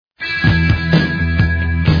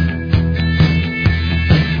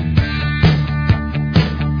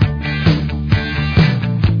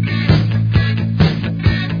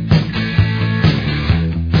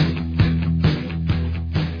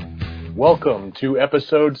welcome to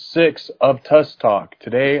episode 6 of Tusk Talk.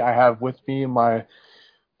 Today I have with me my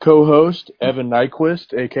co-host, Evan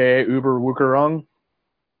Nyquist, aka Uber Wukerung.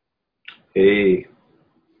 Hey.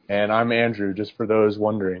 And I'm Andrew, just for those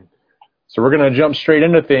wondering. So we're going to jump straight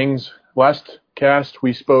into things. Last cast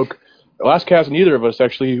neither of us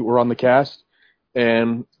actually were on the cast,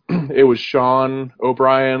 and it was Sean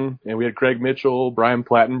O'Brien, and we had Craig Mitchell, Brian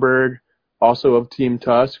Plattenberg, also of Team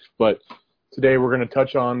Tusk, but today we're going to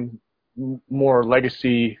touch on more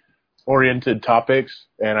legacy-oriented topics,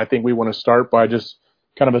 and I think we want to start by just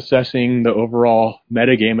kind of assessing the overall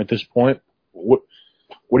metagame at this point. What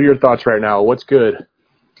are your thoughts right now? What's good?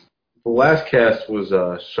 The last cast was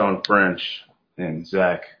Sean French and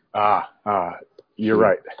Zach. You're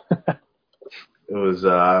right. It was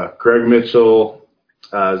Craig Mitchell,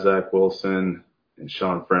 Zach Wilson, and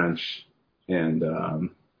Sean French, and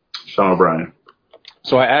Sean O'Brien.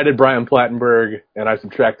 So I added Brian Plattenberg, and I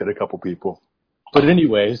subtracted a couple people. But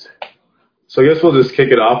anyways. So I guess we'll just kick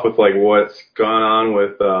it off with like what's gone on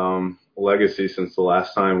with Legacy since the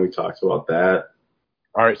last time we talked about that.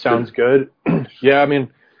 All right, sounds good. Yeah, I mean,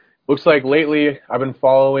 looks like lately I've been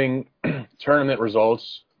following tournament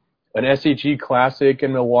results. An SEG Classic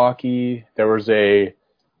in Milwaukee. There was a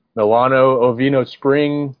Milano Ovino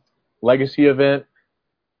Spring Legacy event.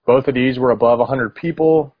 Both of these were above 100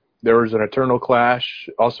 people. There was an Eternal Clash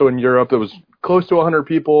also in Europe that was close to 100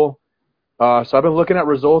 people. So I've been looking at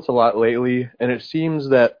results a lot lately, and it seems,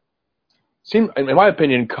 in my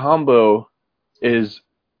opinion, combo is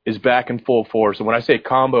back in full force. And when I say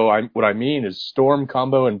combo, what I mean is Storm,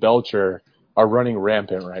 Combo, and Belcher are running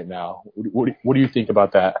rampant right now. What do you think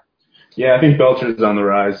about that? Yeah, I think Belcher's on the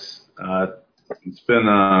rise. It's been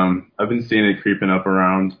I've been seeing it creeping up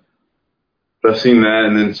around. I've seen that,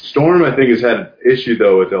 and then Storm, I think, has had an issue,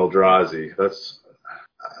 though, with Eldrazi.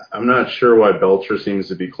 I'm not sure why Belcher seems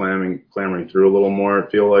to be clamoring through a little more,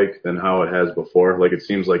 I feel like, than how it has before. Like, it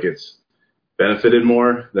seems like it's benefited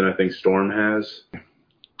more than I think Storm has.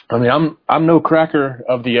 I mean, I'm no cracker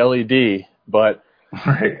of the LED, but...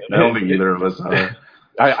 Right, I don't think either of us are.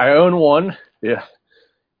 I own one, yeah.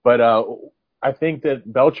 But I think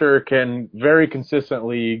that Belcher can very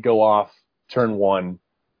consistently go off turn one.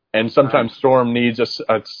 And sometimes Storm needs a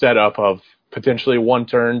setup of potentially 1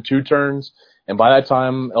 turn, 2 turns, and by that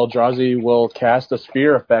time, Eldrazi will cast a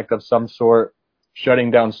sphere effect of some sort,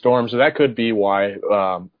 shutting down Storm. So that could be why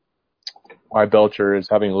Belcher is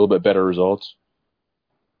having a little bit better results.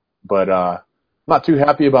 But I'm not too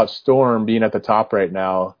happy about Storm being at the top right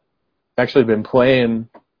now. I've actually been playing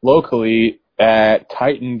locally at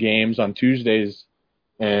Titan games on Tuesdays,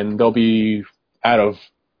 and they'll be out of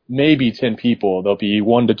maybe 10 people. There'll be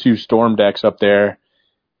 1 to 2 Storm decks up there,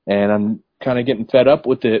 and I'm kind of getting fed up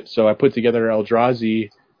with it. So I put together Eldrazi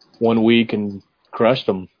one week and crushed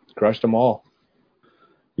them all.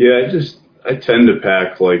 Yeah, I tend to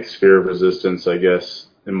pack like Sphere of Resistance, I guess,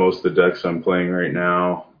 in most of the decks I'm playing right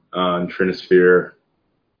now, and Trinisphere,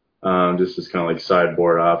 just as kind of like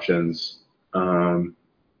sideboard options. A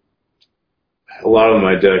lot of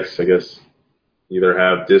my decks, I guess, either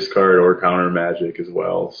have discard or counter magic as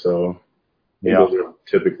well, so those are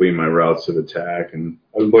typically my routes of attack. And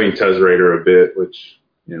I've been playing Tezzerator a bit, which,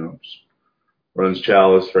 just runs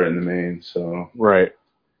Chalice right in the main. So right.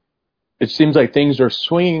 It seems like things are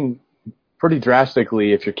swinging pretty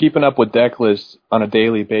drastically if you're keeping up with deck lists on a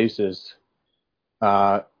daily basis.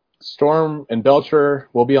 Storm and Belcher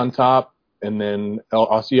will be on top, and then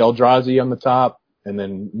I'll see Eldrazi on the top, and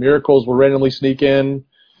then Miracles will randomly sneak in.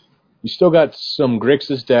 You still got some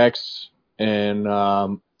Grixis decks, and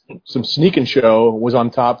some Sneak and Show was on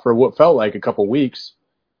top for what felt like a couple weeks.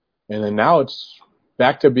 And then now it's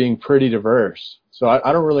back to being pretty diverse. So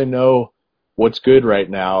I don't really know what's good right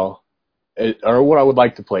now, or what I would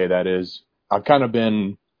like to play, that is. I've kind of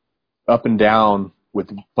been up and down with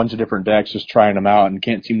a bunch of different decks, just trying them out, and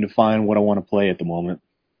can't seem to find what I want to play at the moment.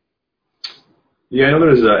 Yeah, I know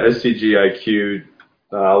there's a SCG IQ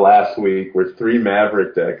last week where 3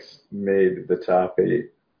 Maverick decks made the top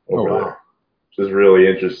 8 over there, which is really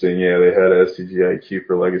interesting. Yeah, they had SCG IQ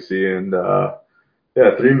for Legacy, and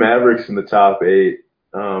 3 Mavericks in the top 8.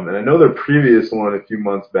 And I know their previous one a few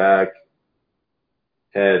months back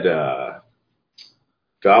had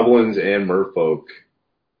Goblins and Merfolk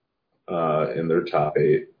in their top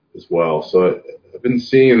 8 as well. So I've been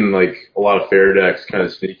seeing like a lot of fair decks kind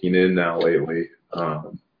of sneaking in now lately.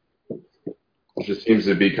 It just seems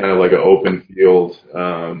to be kind of like an open field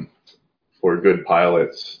for good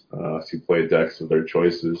pilots to play decks of their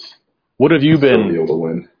choices. What have you been able to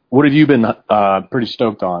win? What have you been pretty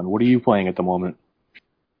stoked on? What are you playing at the moment?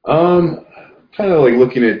 Kind of like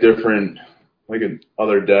looking at different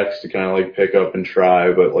other decks to kind of like pick up and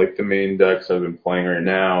try, but like the main decks I've been playing right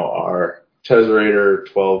now are Tezzerator,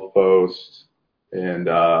 12 Post, and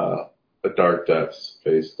a Dark Depths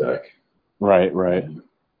face deck. Right.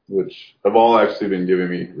 Which have all actually been giving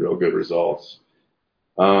me real good results.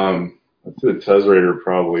 I'd say the Tezzerator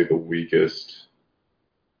probably the weakest.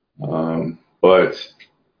 But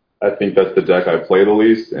I think that's the deck I play the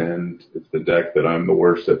least, and it's the deck that I'm the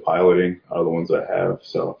worst at piloting out of the ones I have.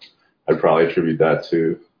 So I'd probably attribute that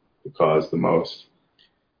to the cause the most.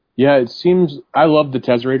 Yeah, it seems I love the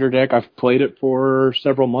Tezzerator deck. I've played it for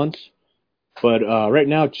several months, but right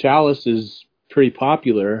now Chalice is pretty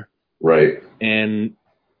popular. Right. And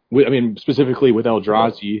specifically with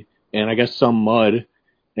Eldrazi, and I guess some Mud,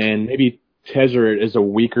 and maybe Tezzeret is a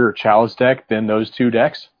weaker Chalice deck than those two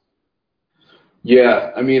decks. Yeah,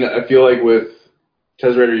 I mean, I feel like with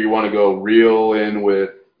Tezzerator, you want to go real in with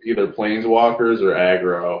either Planeswalkers or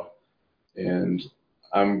aggro. And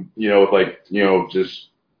I'm, with just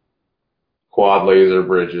quad laser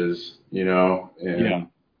bridges, and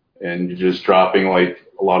you're just dropping like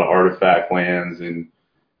a lot of artifact lands and,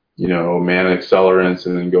 mana accelerants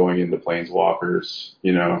and then going into Planeswalkers,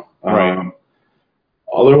 Right.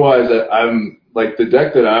 Otherwise, I'm like the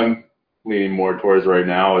deck that I'm leaning more towards right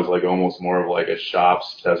now is like almost more of like a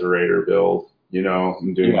shops Tezzerator build,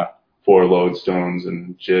 I'm doing 4 lodestones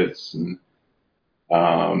and jits and,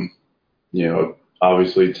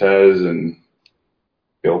 obviously Tez and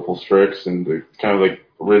Baleful Strix and the kind of like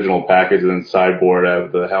original package, and then sideboard I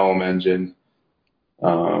have the Helm engine.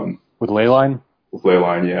 With Leyline? With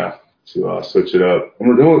Leyline, yeah, to switch it up. And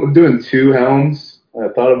we're doing 2 Helms. I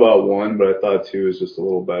thought about 1, but I thought 2 is just a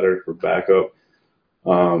little better for backup.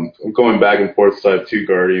 I'm going back and forth, so I have 2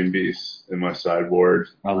 Guardian Beasts in my sideboard.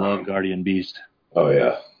 I love Guardian Beast. Oh,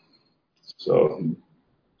 yeah. So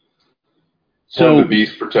the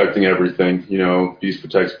Beast protecting everything, Beast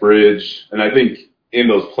protects bridge. And I think in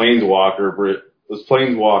those Planeswalker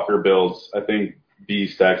builds, I think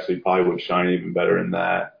Beast actually probably would shine even better in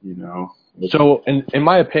that, So, in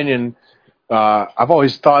my opinion, I've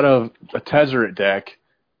always thought of a Tezzeret deck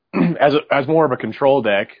as more of a control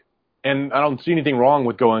deck, and I don't see anything wrong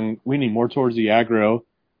with leaning more towards the aggro,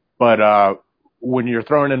 but when you're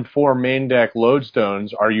throwing in 4 main deck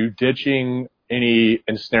lodestones, are you ditching any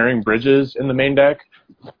ensnaring bridges in the main deck?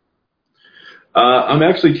 I'm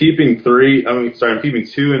actually keeping 3. I'm keeping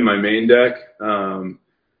 2 in my main deck,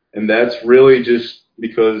 and that's really just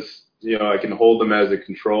because I can hold them as a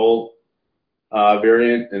control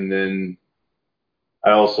variant, and then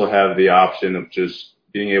I also have the option of just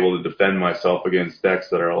being able to defend myself against decks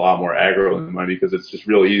that are a lot more aggro than mine, because it's just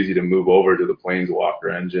real easy to move over to the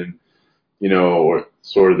Planeswalker engine, or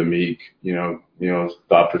Sword of the Meek,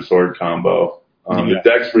 Thought for Sword combo. The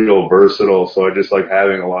deck's real versatile, so I just like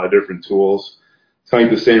having a lot of different tools. It's kind of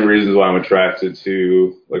like the same reasons why I'm attracted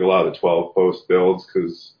to like a lot of the 12 post builds,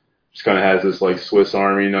 because it just kind of has this like Swiss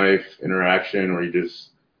Army knife interaction where you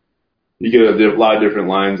get a lot of different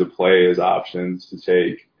lines of play as options to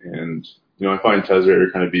take, and I find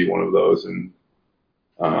Tezzerator kind of be one of those, and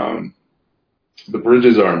the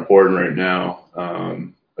bridges are important right now.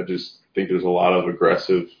 I just think there's a lot of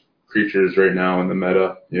aggressive creatures right now in the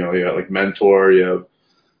meta. You got like Mentor, you have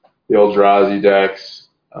the Eldrazi decks.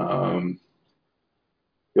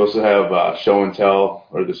 You also have Show and Tell,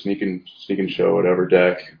 or the Sneak and Show, whatever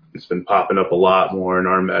deck. It's been popping up a lot more in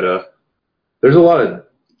our meta. There's a lot of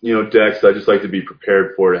decks that I just like to be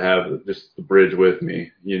prepared for, to have just the bridge with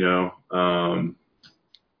me,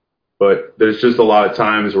 but there's just a lot of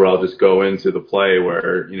times where I'll just go into the play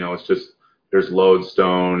where, it's just, there's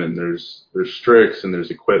lodestone and there's Strix and there's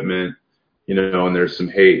equipment, and there's some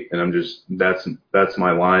hate, and I'm just, that's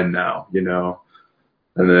my line now,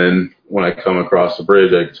 and then when I come across the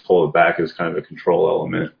bridge, I just pull it back as kind of a control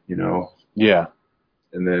element, Yeah.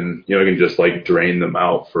 And then, I can just like drain them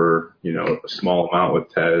out for, a small amount with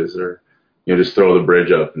Tez, or, just throw the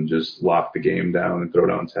bridge up and just lock the game down and throw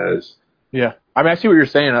down Tez. Yeah. I see what you're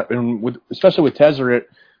saying. And especially with Tezzeret,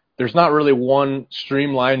 there's not really one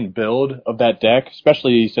streamlined build of that deck,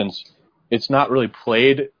 especially since it's not really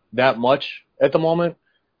played that much at the moment.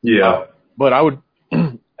 Yeah. But I would,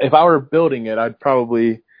 if I were building it, I'd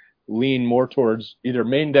probably lean more towards either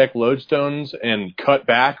main deck lodestones and cut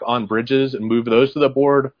back on bridges and move those to the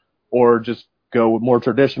board, or just go more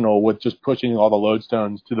traditional with just pushing all the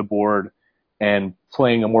lodestones to the board and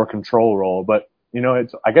playing a more control role. But,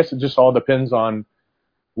 I guess it just all depends on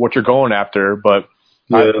what you're going after. But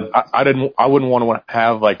yeah. I wouldn't want to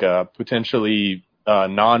have like a potentially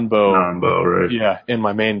non-bow. Non-bow, right. Yeah, in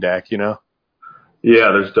my main deck, Yeah,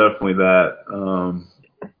 there's definitely that.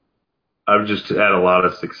 I've just had a lot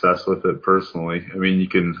of success with it personally. You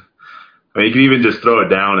can even just throw it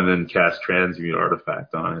down and then cast Transmute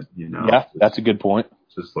Artifact on it, Yeah, that's a good point.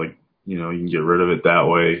 Just like, you can get rid of it that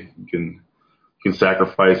way. You can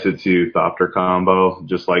sacrifice it to Thopter combo,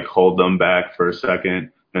 just like hold them back for a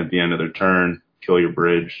second, and at the end of their turn, kill your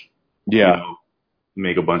bridge. Yeah.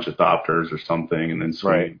 Make a bunch of Thopters or something, and then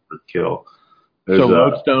swing for kill. So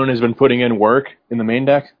Lodestone has been putting in work in the main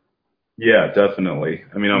deck? Yeah, definitely.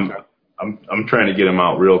 I'm trying to get them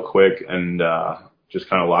out real quick and just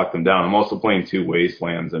kind of lock them down. I'm also playing 2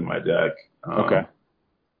 Wastelands in my deck. Okay.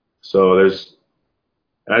 So and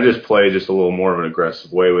I just play just a little more of an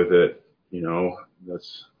aggressive way with it.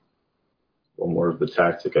 That's a little more of the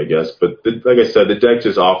tactic, I guess. But like I said, the deck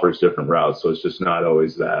just offers different routes, so it's just not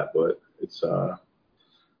always that. But it's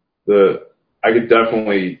I could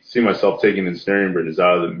definitely see myself taking the Ensnaring Bridges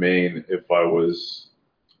out of the main if I was,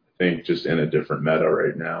 I think, just in a different meta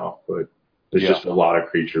right now. But there's just a lot of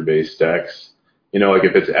creature-based decks. Like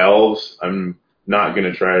if it's elves, I'm not going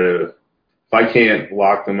to try to, if I can't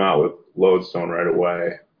lock them out with Lodestone right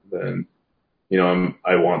away, then,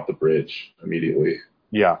 I want the bridge immediately.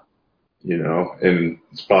 Yeah. And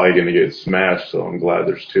it's probably going to get smashed, so I'm glad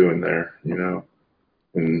there's 2 in there,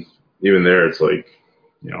 And even there, it's like,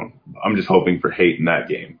 I'm just hoping for hate in that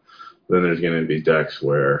game. Then there's going to be decks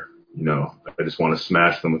where, I just want to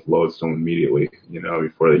smash them with Lodestone immediately,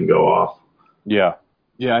 before they can go off. Yeah.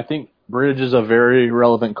 Yeah, I think Bridge is a very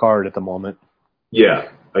relevant card at the moment. Yeah,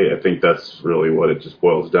 I think that's really what it just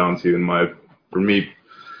boils down to for me,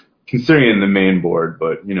 considering the main board.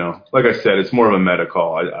 But, like I said, it's more of a meta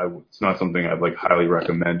call. It's not something I'd highly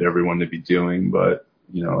recommend everyone to be doing, but,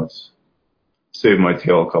 it's saved my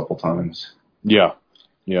tail a couple times. Yeah.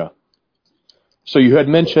 Yeah. So you had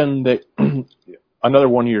mentioned that another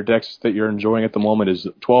one of your decks that you're enjoying at the moment is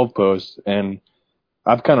 12 Post, and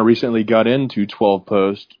I've kind of recently got into 12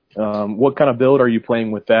 Post. What kind of build are you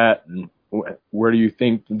playing with that, and where do you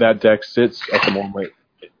think that deck sits at the moment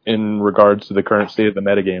in regards to the current state of the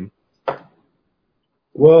metagame?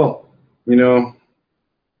 Well, I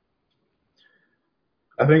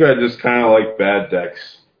think I just kind of like bad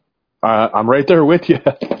decks. I'm right there with you.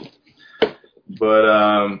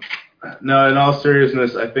 But no, in all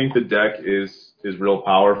seriousness, I think the deck is real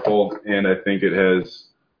powerful, and I think it has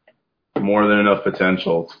more than enough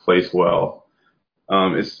potential to place well.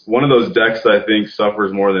 It's one of those decks that I think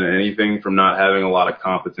suffers more than anything from not having a lot of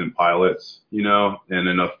competent pilots, and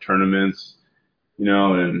enough tournaments,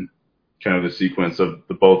 and kind of the sequence of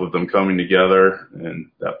the both of them coming together and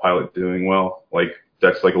that pilot doing well, like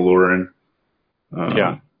decks like Allurin.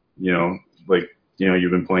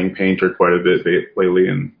 You've been playing Painter quite a bit lately,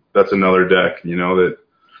 and that's another deck, that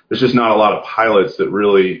there's just not a lot of pilots that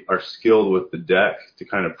really are skilled with the deck to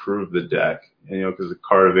kind of prove the deck, because of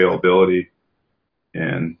card availability.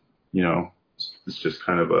 And, it's just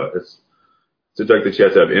kind of it's a deck that you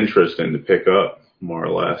have to have interest in to pick up, more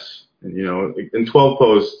or less. And, in 12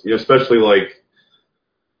 Post, especially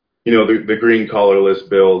the green colorless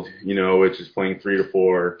build, which is playing 3 to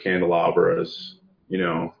 4 candelabras,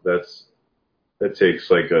 that takes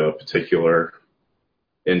a particular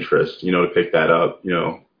interest, to pick that up,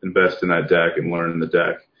 invest in that deck and learn the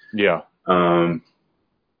deck. Yeah.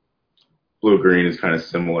 Blue-green is kind of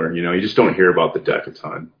similar, you just don't hear about the deck a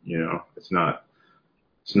ton, it's not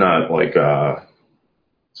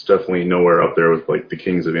it's definitely nowhere up there with the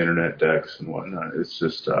kings of internet decks and whatnot. It's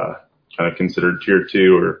just, kind of considered tier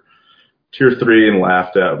 2 or tier 3 and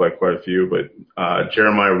laughed at by quite a few, but,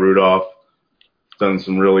 Jeremiah Rudolph done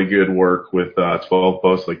some really good work with, 12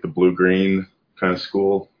 Posts, the blue-green kind of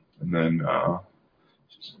school. And then,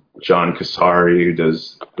 John Casari, who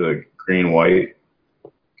does the green-white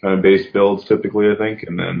kind of base builds typically, I think.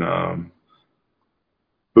 And then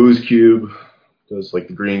Booze Cube does the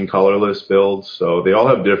green colorless builds. So they all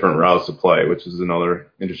have different routes to play, which is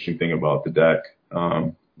another interesting thing about the deck.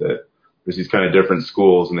 That there's these kind of different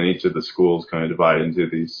schools, and then each of the schools kind of divide into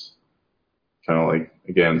these kind of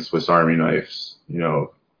again, Swiss Army knives,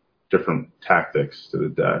 different tactics to the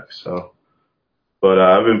deck. So, but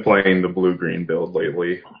I've been playing the blue-green build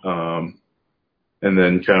lately. And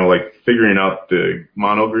then kind of figuring out the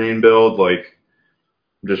mono-green build, I'm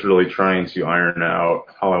just really trying to iron out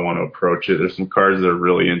how I want to approach it. There's some cards that are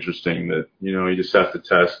really interesting that, you just have to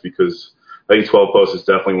test, because I think 12 Post is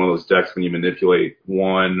definitely one of those decks when you manipulate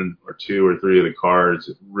 1 or 2 or 3 of the cards,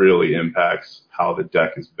 it really impacts how the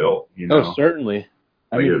deck is built. Oh, certainly.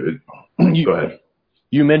 Go ahead.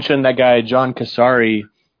 You mentioned that guy, John Casari,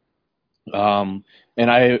 and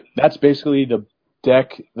that's basically the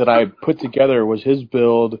deck that I put together was his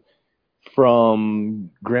build,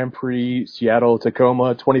 from Grand Prix Seattle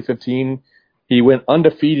Tacoma 2015. He went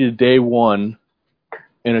undefeated day one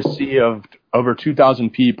in a sea of over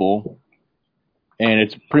 2,000 people, and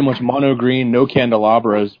it's pretty much mono green, no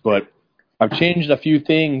candelabras, but I've changed a few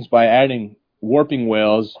things by adding warping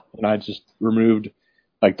whales, and I just removed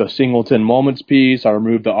like the Singleton Moments piece. I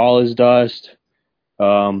removed the All Is Dust.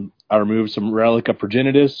 I removed some Relica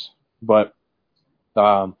Progenitus, but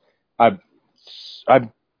I've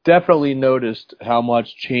definitely noticed how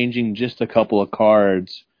much changing just a couple of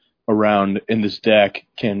cards around in this deck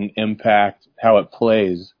can impact how it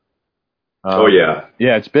plays. Oh yeah.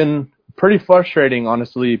 Yeah, it's been pretty frustrating,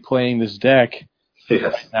 honestly, playing this deck.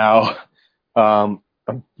 Yes. Now, I'm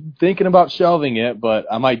thinking about shelving it, but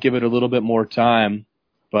I might give it a little bit more time.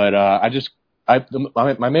 But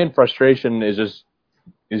my main frustration is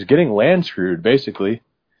getting land screwed, basically.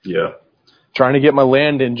 Yeah. Trying to get my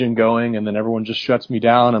land engine going, and then everyone just shuts me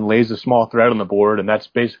down and lays a small thread on the board, and that's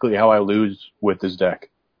basically how I lose with this deck.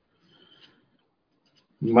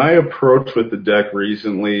 My approach with the deck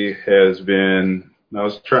recently has been I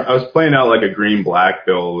was playing out like a green-black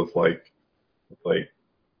build with like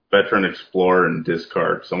Veteran Explorer and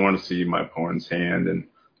discard. So I want to see my opponent's hand and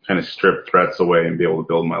kind of strip threats away and be able to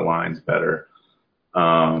build my lines better.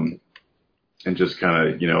 And just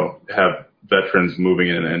kind of, have veterans moving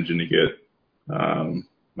in an engine to get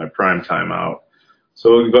my prime time out.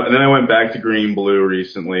 So and then I went back to green-blue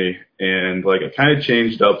recently, and like I kind of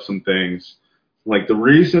changed up some things. Like the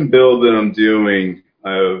recent build that I'm doing,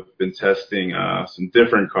 I've been testing some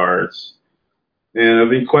different cards, and I've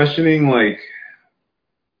been questioning like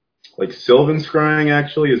Sylvan Scrying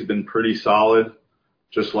actually has been pretty solid,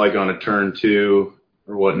 just like on a turn 2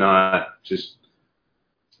 or whatnot.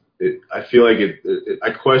 I feel like I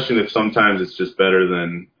question if sometimes it's just better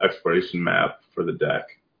than Exploration Map for the deck,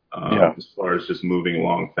 as far as just moving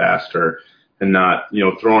along faster and not,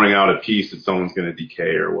 throwing out a piece that someone's going to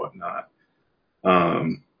decay or whatnot.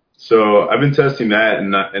 So I've been testing that,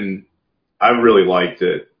 and I've really liked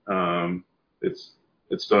it.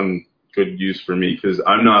 It's done good use for me because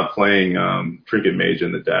I'm not playing Trinket Mage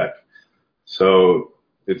in the deck, so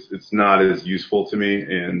it's not as useful to me,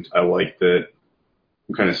 and I like that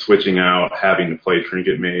I'm kind of switching out having to play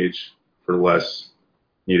Trinket Mage for less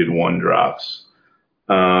needed 1-drops.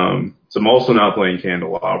 So I'm also not playing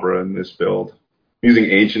Candelabra in this build. I'm using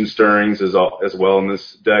Ancient Stirrings as well in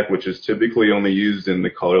this deck, which is typically only used in the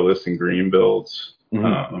colorless and green builds.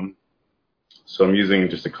 Mm-hmm. So I'm using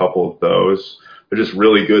just a couple of those. They're just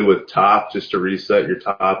really good with top, just to reset your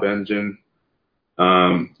top engine.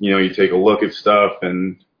 You take a look at stuff,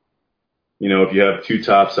 and if you have 2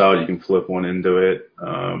 tops out, you can flip one into it.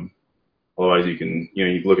 Otherwise, you can,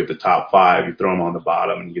 you look at the top 5, you throw them on the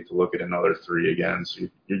bottom, and you get to look at another 3 again. So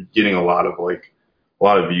you're getting a lot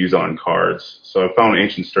of views on cards. So I found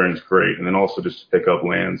Ancient Stirrings great, and then also just to pick up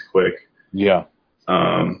lands quick. Yeah.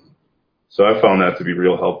 So I found that to be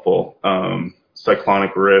real helpful.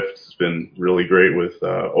 Cyclonic Rift has been really great with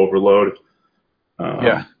Overload.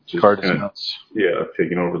 Card nuts. Yeah,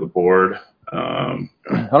 taking over the board. I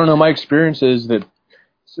don't know. My experience is that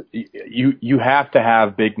you have to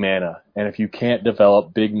have big mana, and if you can't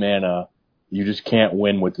develop big mana, you just can't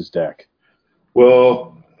win with this deck.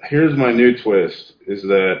 Well, here's my new twist: is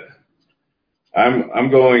that I'm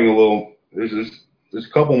going a little. There's a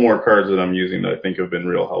couple more cards that I'm using that I think have been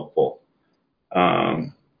real helpful. I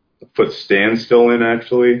put Standstill in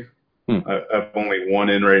actually. I've only 1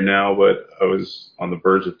 in right now, but I was on the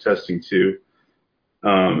verge of testing 2.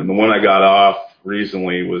 And the one I got off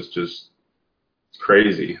recently was just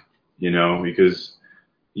crazy, because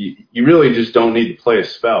you really just don't need to play a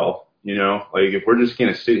spell, like if we're just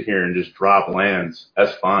going to sit here and just drop lands,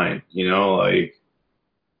 that's fine,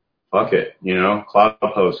 fuck it, Cloud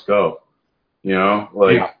Post, go,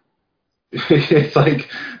 it's like,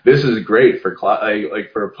 this is great for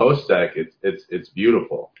for a post deck. It's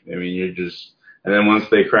beautiful. I mean, and then once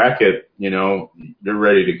they crack it, you're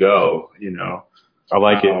ready to go, I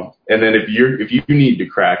like it. And then if you need to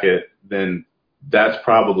crack it, then that's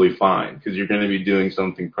probably fine because you're going to be doing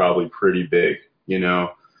something probably pretty big,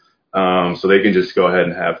 so they can just go ahead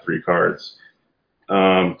and have 3 cards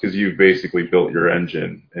because you've basically built your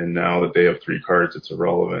engine, and now that they have 3 cards, it's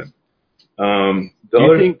irrelevant. Do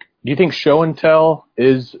you think Show and Tell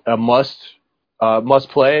is a must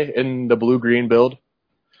play in the blue-green build?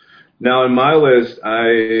 Now in my list,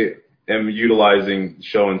 I am utilizing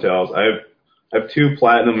Show and Tells. I have 2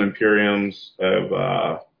 Platinum Imperiums. I have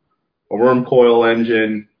a Worm Coil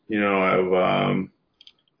engine. I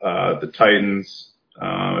have the Titans.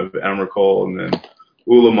 I have Emrakul, and then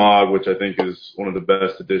Ulamog, which I think is one of the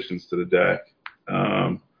best additions to the deck.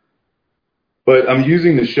 But I'm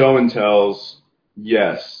using the show and tells,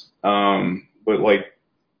 yes. But like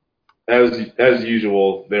as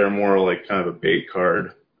usual, they're more like kind of a bait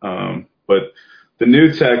card. But the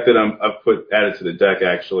new tech that I've added to the deck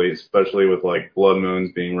actually, especially with like Blood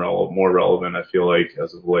Moons being more relevant, I feel like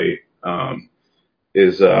as of late,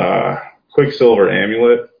 is Quicksilver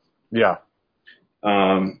Amulet. Yeah.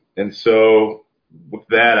 And so with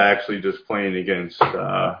that, actually just playing against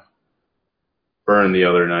Burn the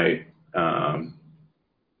other night, I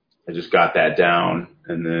just got that down,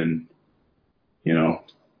 and then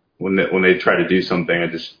when they try to do something, I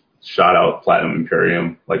just shot out Platinum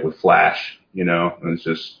Imperium like with Flash, and it's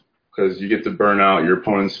just because you get to burn out your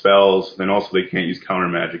opponent's spells, then also they can't use counter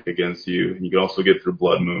magic against you, and you can also get through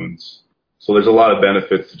Blood Moons. So there's a lot of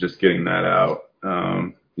benefits to just getting that out.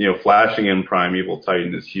 Flashing in Primeval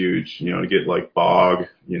Titan is huge, to get like Bog,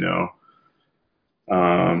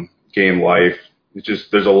 gain life. It's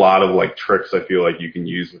just, there's a lot of like tricks I feel like you can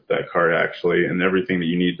use with that card actually, and everything that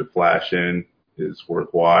you need to flash in is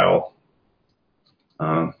worthwhile.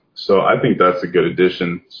 So I think that's a good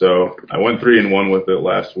addition. So I went 3-1 with it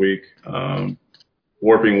last week.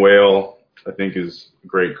 Warping Whale, I think, is a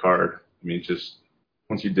great card. I mean, just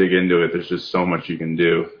once you dig into it, there's just so much you can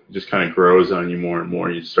do. It just kind of grows on you more and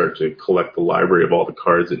more. You start to collect the library of all the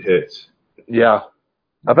cards it hits. Yeah.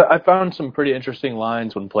 I found some pretty interesting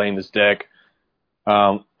lines when playing this deck.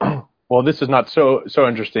 Well, this is not so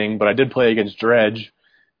interesting, but I did play against Dredge,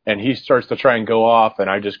 and he starts to try and go off, and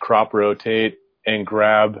I just crop rotate and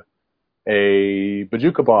grab a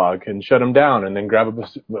Bajuka Bog and shut him down, and then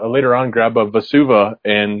later on grab a Vasuva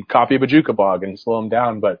and copy a Bajuka Bog and slow him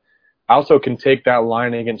down. But I also can take that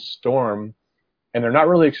line against Storm, and they're not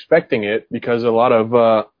really expecting it because a lot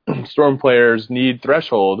of Storm players need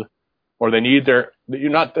Threshold, or you're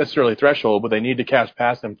not necessarily Threshold, but they need to cast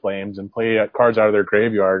Past in Flames and play cards out of their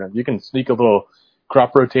graveyard. And you can sneak a little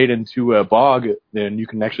crop rotate into a Bog, then you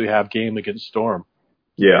can actually have game against Storm.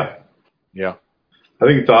 Yeah. Yeah. I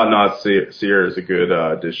think Thought Knot Seer is a good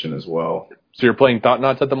addition as well. So you're playing Thought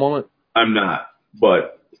Knots at the moment? I'm not,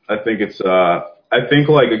 but I think it's I think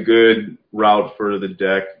like a good route for the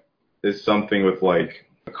deck is something with like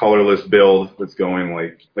a colorless build that's going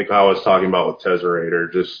like how I was talking about with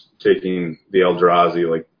Tezzerator, just taking the Eldrazi,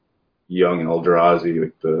 like young Eldrazi,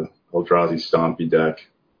 like the Eldrazi Stompy deck,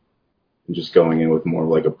 and just going in with more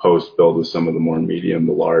like a post build with some of the more medium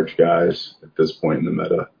to large guys at this point in the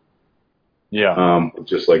meta. Yeah.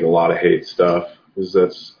 Just like a lot of hate stuff, because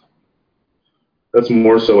that's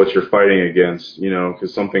more so what you're fighting against,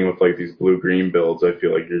 because something with like these blue-green builds, I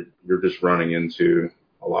feel like you're just running into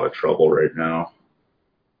a lot of trouble right now.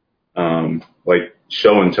 Like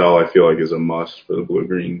Show and Tell, I feel like is a must for the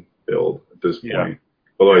blue-green build at this point.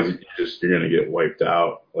 Otherwise, you're gonna get wiped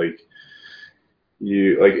out. Like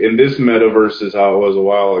in this meta versus how it was a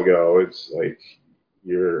while ago, it's like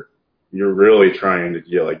you're really trying to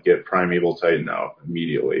get Primeval Titan out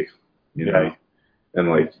immediately, Yeah. and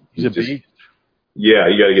like he's a beast. Yeah,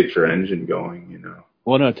 you got to get your engine going,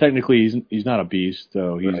 Well, no, technically he's not a beast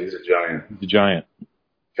though. He's a giant. He's a giant.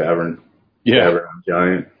 Cavern. Yeah. Cavern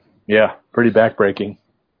giant. Yeah, pretty backbreaking.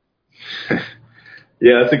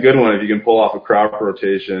 Yeah, that's a good one. If you can pull off a crop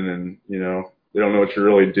rotation and, they don't know what you're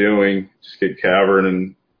really doing, just get Cavern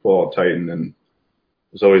and pull out Titan, and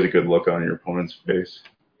there's always a good look on your opponent's face.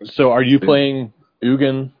 So are you playing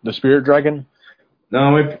Ugin, the Spirit Dragon?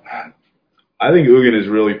 No, I think Ugin is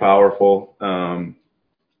really powerful.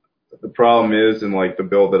 The problem is in like the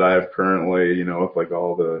build that I have currently, with like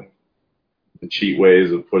all the cheat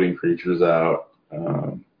ways of putting creatures out,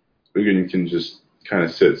 Ugin can just kind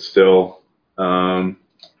of sit still. But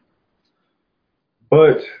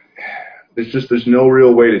there's no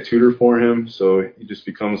real way to tutor for him, so he just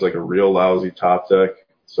becomes like a real lousy top deck.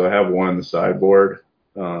 So I have one in the sideboard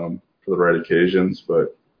for the right occasions,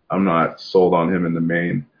 but I'm not sold on him in the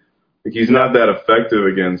main. Like he's not that effective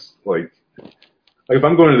against like if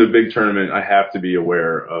I'm going to the big tournament, I have to be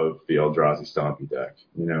aware of the Eldrazi Stompy deck,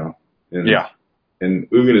 And, yeah. And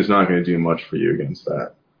Ugin is not going to do much for you against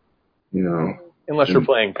that, Unless you're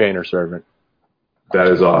playing Painter Servant. That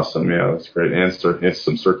is awesome. Yeah, that's great. And it's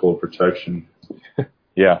some Circle of Protection.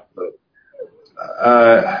 Yeah. But,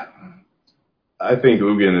 I think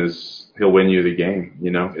Ugin he'll win you the game.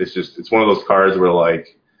 It's one of those cards where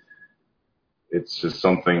like, it's just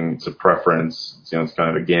something, it's a preference. It's kind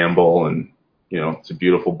of a gamble, and, it's a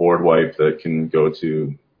beautiful board wipe that can go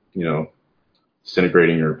to,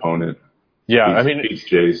 disintegrating your opponent. Yeah, Beats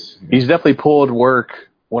Jace. He's definitely pulled work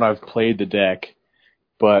when I've played the deck,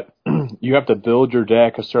 but you have to build your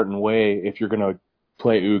deck a certain way if you're going to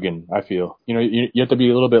play Ugin, I feel. You have to be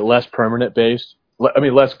a little bit less permanent based,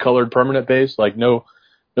 less colored permanent base, like no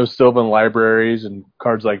Sylvan libraries and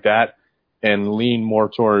cards like that, and lean more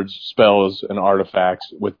towards spells and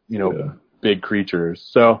artifacts with, big creatures.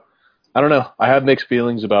 So, I don't know. I have mixed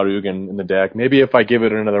feelings about Ugin in the deck. Maybe if I give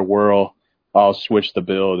it another whirl, I'll switch the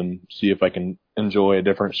build and see if I can enjoy a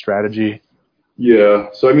different strategy. Yeah.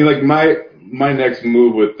 So, I mean, like, my next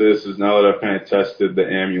move with this is, now that I've kind of tested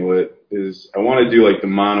the amulet, is I want to do, like, the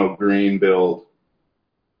mono green build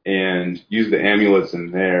and use the amulets in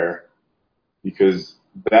there, because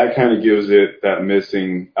that kind of gives it that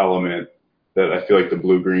missing element that I feel like the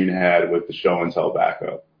blue-green had with the show and tell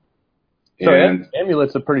backup. So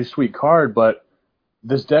Amulet's a pretty sweet card, but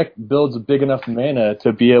this deck builds a big enough mana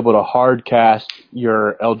to be able to hard cast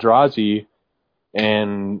your Eldrazi,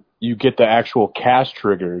 and you get the actual cast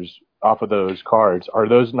triggers off of those cards. Are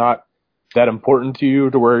those not that important to you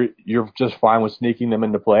to where you're just fine with sneaking them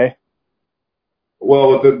into play?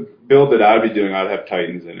 Well, with the build that I'd be doing, I'd have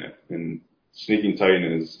Titans in it, and Sneaking Titan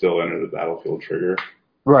is still under the battlefield trigger.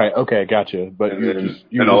 Right. Okay. Gotcha. But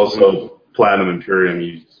also Platinum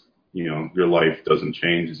Imperium, your life doesn't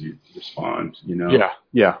change as you respond.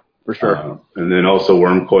 Yeah, for sure. And then also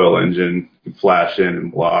Wormcoil Engine, you can flash in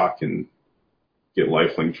and block and get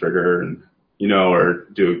lifelink trigger, and or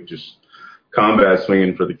do just combat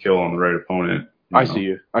swinging for the kill on the right opponent. I see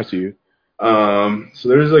you. So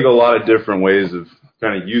there's like a lot of different ways of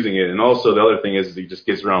kind of using it. And also the other thing is he just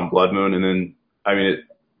gets around Blood Moon. And then,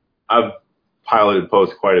 I've piloted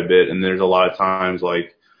posts quite a bit, and there's a lot of times,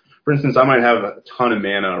 like, for instance, I might have a ton of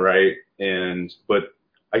mana, right? But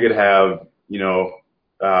I could have,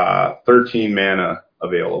 13 mana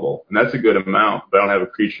available. And that's a good amount, but I don't have a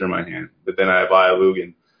creature in my hand. But then I have Eye of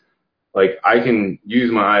Ugin. Like, I can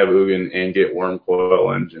use my Eye of Ugin and get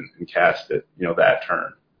Wormcoil Engine and cast it, that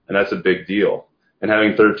turn. And that's a big deal. And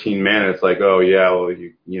having 13 mana, it's like, oh yeah, well,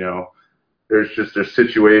 there's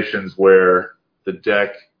situations where the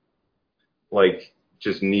deck, like,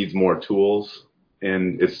 just needs more tools.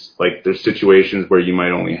 And it's like, there's situations where you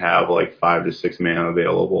might only have like 5 to 6 mana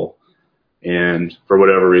available. And for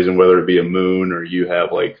whatever reason, whether it be a moon or you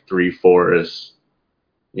have like 3 forests,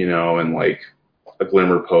 and like a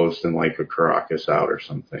Glimmer Post and like a Karakas out or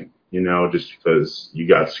something, just because you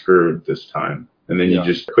got screwed this time. And then you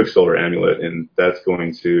just Quicksilver Amulet, and that's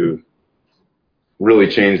going to really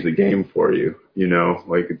change the game for you,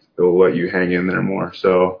 like it'll let you hang in there more.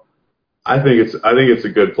 So I think it's a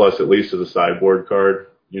good plus, at least as a sideboard card,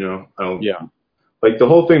 Like, the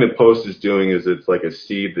whole thing that Post is doing is it's like a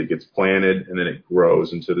seed that gets planted and then it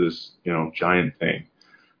grows into this, giant thing.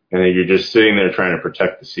 And then you're just sitting there trying to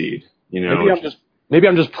protect the seed, Maybe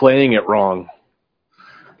I'm just playing it wrong.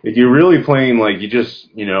 If you're really playing, like, you just,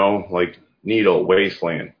 like, Needle,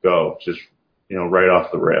 Wasteland, go. Just, right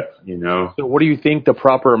off the rip, So what do you think the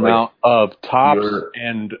proper amount of tops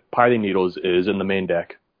and Pithing Needles is in the main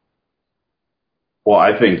deck? Well,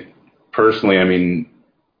 I think, personally,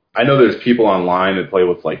 I know there's people online that play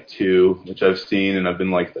with, like, 2, which I've seen, and I've been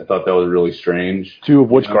like, I thought that was really strange. 2 of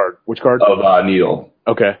which card? Which card? Of Needle.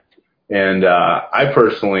 Okay. And I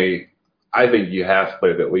think you have to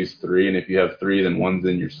play with at least 3, and if you have 3, then 1's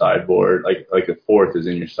in your sideboard, like a 4th is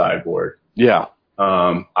in your sideboard. Yeah.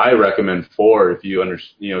 I recommend 4 if you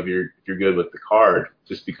if you're good with the card,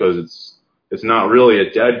 just because it's not really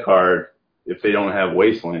a dead card if they don't have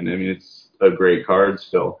Wasteland. It's a great card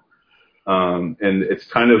still. And it's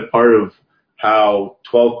kind of part of how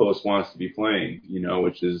 12 Post wants to be playing,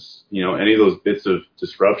 which is, any of those bits of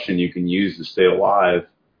disruption you can use to stay alive.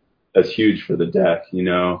 That's huge for the deck,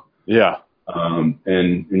 Yeah.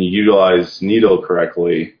 And when you utilize Needle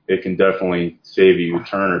correctly, it can definitely save you a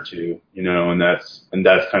turn or two, and that's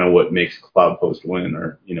kind of what makes Cloud Post win,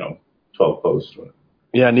 or 12 Post win.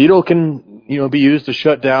 Yeah, Needle can be used to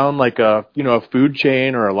shut down like a food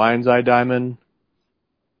chain or a Lion's Eye Diamond.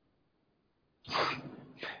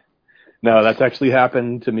 No, that's actually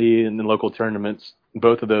happened to me in the local tournaments.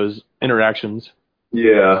 Both of those interactions.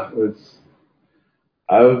 Yeah,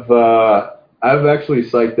 I've actually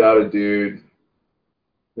psyched out a dude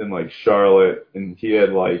in, like, Charlotte, and he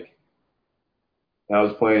had, like, I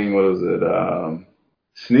was playing, what was it,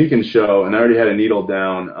 Sneak and Show, and I already had a Needle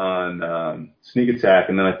down on Sneak Attack,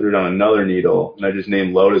 and then I threw down another Needle, and I just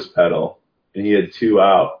named Lotus Petal, and he had 2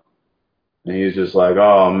 out, and he was just like,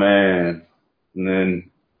 oh man, and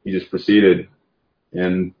then he just proceeded,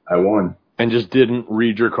 and I won. And just didn't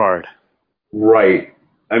read your card. Right.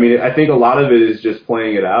 I think a lot of it is just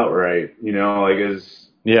playing it out right, like, if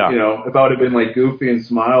I would have been, like, goofy and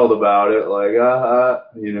smiled about it, like,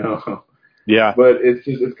 Yeah. But it's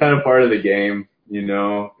kind of part of the game,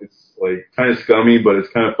 It's like kind of scummy, but it's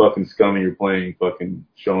kind of fucking scummy. You're playing fucking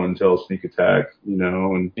show and tell sneak attack, you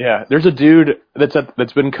know. And yeah, there's a dude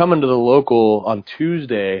that's been coming to the local on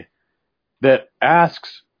Tuesday that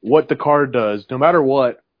asks what the card does, no matter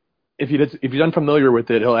what. If he's unfamiliar with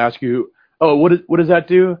it, he'll ask you, "Oh, what does that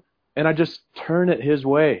do?" And I just turn it his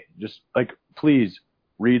way. Just like, please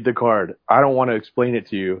read the card. I don't want to explain it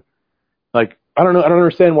to you. Like, I don't know. I don't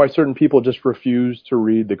understand why certain people just refuse to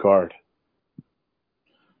read the card.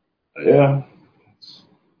 yeah, it's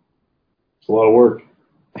a lot of work.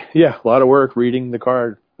 Yeah, a lot of work reading the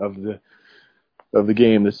card of the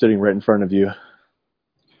game that's sitting right in front of you.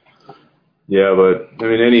 Yeah, but I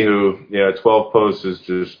mean, anywho, yeah, 12 posts is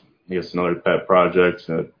just, I guess, another pet project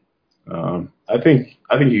that I think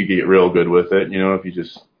you could get real good with it. You know, if you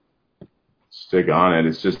just stick on it.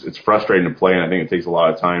 It's frustrating to play, and I think it takes a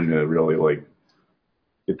lot of time to really like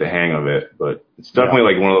get the hang of it. But it's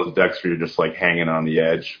definitely like one of those decks where you're just like hanging on the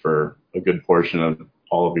edge for a good portion of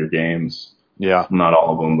all of your games. Yeah, not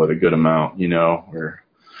all of them, but a good amount. You know,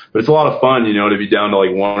 but it's a lot of fun, you know, to be down to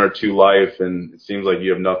like 1 or 2 life, and it seems like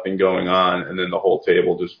you have nothing going on, and then the whole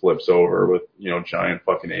table just flips over with, you know, giant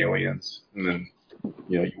fucking aliens, and then,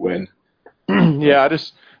 you know, you win. Yeah,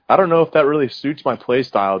 I don't know if that really suits my play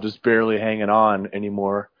style, just barely hanging on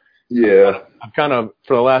anymore. Yeah. I've kind of,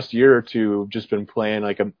 for the last year or two, just been playing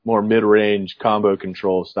like a more mid-range combo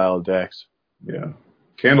control style decks. Yeah.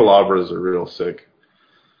 Candelabras are real sick.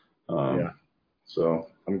 Yeah. So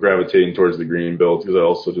I'm gravitating towards the green builds because I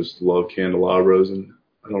also just love candelabras, and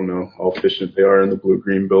I don't know how efficient they are in the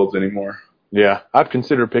blue-green builds anymore. Yeah, I've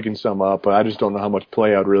considered picking some up, but I just don't know how much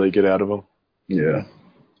play I'd really get out of them. Yeah.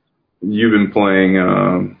 You've been playing,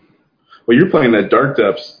 well, you're playing that Dark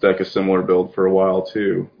Depths deck, a similar build for a while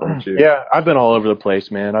too, aren't you? Yeah, I've been all over the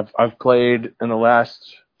place, man. I've played in the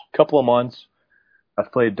last couple of months.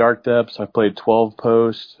 I've played Dark Depths. I've played 12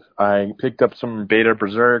 Post. I picked up some Beta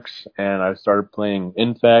Berserks, and I started playing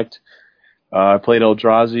Infect. I played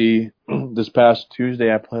Eldrazi. This past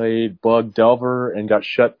Tuesday, I played Bug Delver and got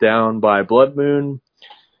shut down by Blood Moon.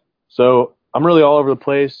 So I'm really all over the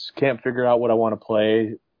place. Can't figure out what I want to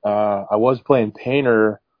play. I was playing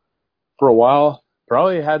Painter for a while.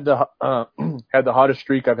 Probably had the hottest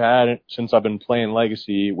streak I've had since I've been playing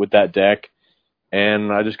Legacy with that deck.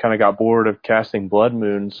 And I just kind of got bored of casting Blood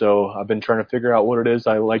Moon, so I've been trying to figure out what it is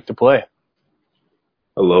I like to play.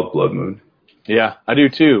 I love Blood Moon. Yeah, I do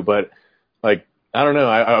too, but like, I don't know.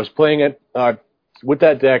 I was playing it with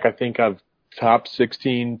that deck. I think I've top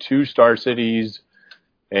 16 2 Star Cities,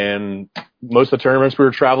 and most of the tournaments we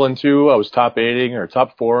were traveling to, I was top 8ing or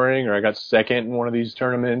top 4ing, or I got second in one of these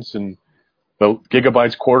tournaments. And the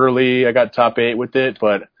Gigabytes Quarterly, I got top 8 with it,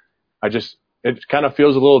 but it kind of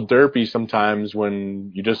feels a little derpy sometimes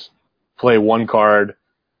when you just play one card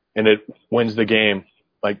and it wins the game.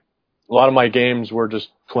 Like, a lot of my games were just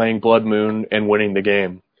playing Blood Moon and winning the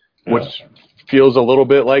game, which feels a little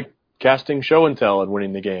bit like casting Show and Tell and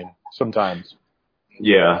winning the game sometimes.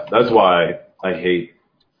 Yeah, that's why I hate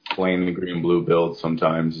playing the green-blue build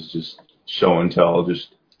sometimes. It's just Show and Tell,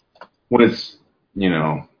 just when it's, you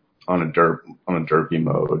know, on a derpy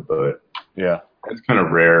mode, but yeah. It's kind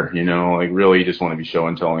of rare, you know, like really you just want to be show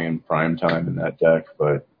and telling in prime time in that deck,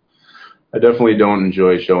 but I definitely don't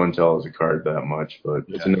enjoy show and tell as a card that much, but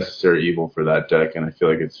it's a necessary evil for that deck, and I feel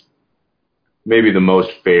like it's maybe the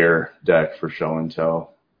most fair deck for show and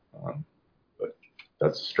tell, but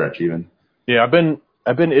that's a stretch even. Yeah, I've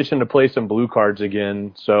been itching to play some blue cards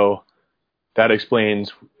again, so that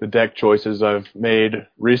explains the deck choices I've made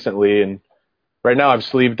recently, and right now I've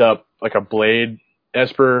sleeved up like a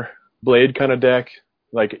Esper Blade kind of deck,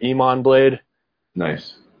 like Emon Blade.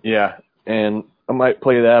 Nice. Yeah, and I might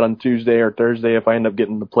play that on Tuesday or Thursday if I end up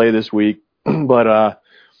getting to play this week. But I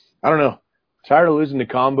don't know. Tired of losing the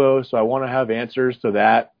combo, so I want to have answers to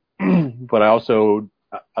that. But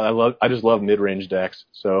I just love mid-range decks,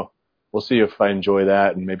 so we'll see if I enjoy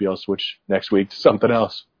that, and maybe I'll switch next week to something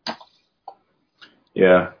else.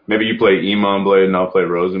 Yeah, maybe you play Emon Blade and I'll play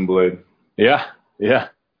Rosenblade. Yeah.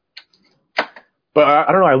 But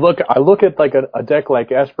I don't know. I look at like a deck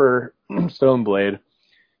like Esper Stoneblade,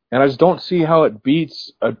 and I just don't see how it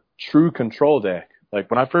beats a true control deck.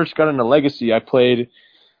 Like when I first got into Legacy, I played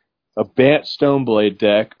a Bant Stoneblade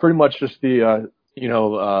deck, pretty much just the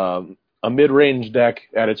a mid-range deck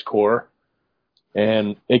at its core,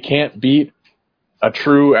 and it can't beat a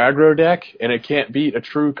true aggro deck, and it can't beat a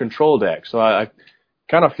true control deck. So I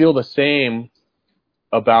kind of feel the same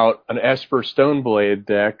about an Esper Stoneblade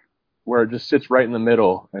deck, where it just sits right in the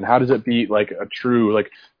middle. And how does it beat like a true, like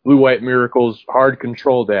Blue-White Miracles hard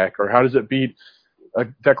control deck? Or how does it beat a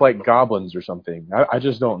deck like Goblins or something? I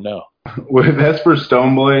just don't know. With Esper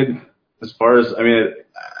Stoneblade, as far as, I mean,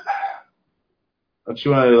 don't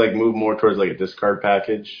you want to like move more towards like a discard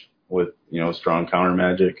package with, strong counter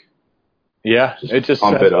magic? Yeah, it just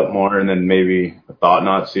pump it up more, and then maybe a Thought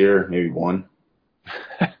Knot Seer, maybe one.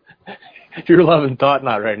 You're loving Thought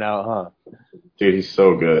Knot right now, huh? Dude, he's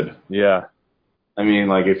so good. Yeah. I mean,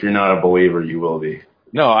 like, if you're not a believer, you will be.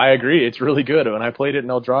 No, I agree. It's really good. When I played it in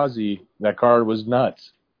Eldrazi, that card was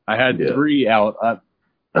nuts. I had 3 out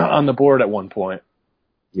on the board at one point.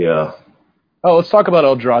 Yeah. Oh, let's talk about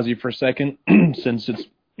Eldrazi for a second, since it's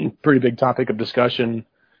a pretty big topic of discussion.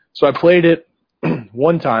 So I played it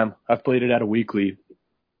one time. I've played it at a weekly.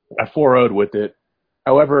 I 4-0'd with it.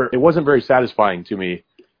 However, it wasn't very satisfying to me.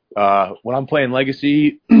 When I'm playing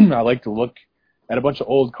Legacy, I like to look at a bunch of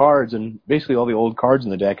old cards, and basically all the old cards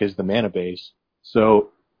in the deck is the mana base. So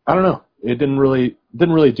I don't know. It didn't really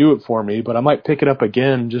do it for me, but I might pick it up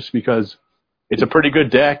again just because it's a pretty good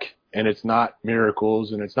deck, and it's not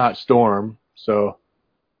Miracles, and it's not Storm. So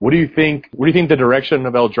what do you think? What do you think the direction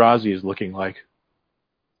of Eldrazi is looking like?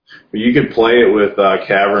 You could play it with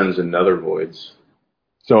Caverns and Nether Voids.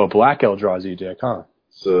 So a black Eldrazi deck, huh?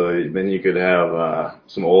 So then you could have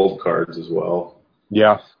some old cards as well.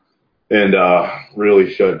 Yeah. And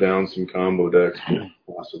really shut down some combo decks,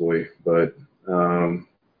 possibly. But,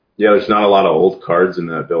 there's not a lot of old cards in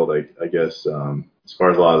that build, I guess, as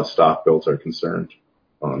far as a lot of the stock builds are concerned.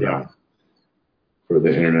 For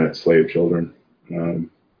the internet slave children. I'm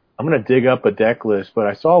going to dig up a deck list, but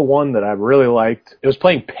I saw one that I really liked. It was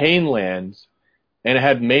playing Painlands, and it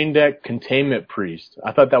had main deck Containment Priest.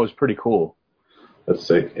 I thought that was pretty cool. That's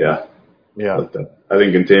sick, yeah. Yeah. I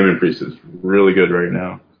think Containment Priest is really good right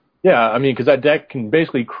now. Yeah, I mean, because that deck can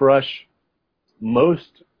basically crush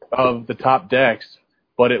most of the top decks,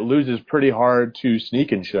 but it loses pretty hard to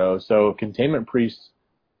Sneak and Show. So Containment Priest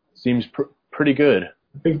seems pretty good.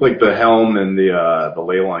 I think like the Helm and the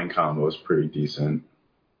Leyline combo is pretty decent.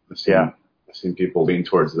 I've seen people lean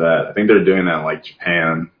towards that. I think they're doing that in like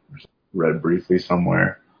Japan. Read briefly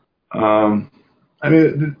somewhere. I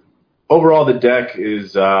mean, overall the deck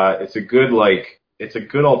is it's a good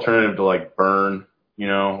alternative to like Burn.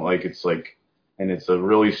 And it's a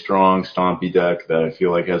really strong stompy deck that I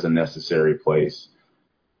feel like has a necessary place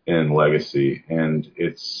in Legacy, and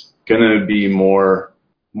it's gonna be more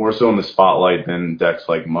so in the spotlight than decks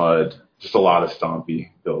like Mud. Just a lot of stompy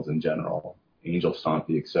builds in general, Angel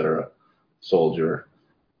Stompy, etc., Soldier,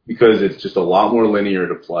 because it's just a lot more linear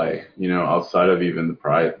to play. Outside of even the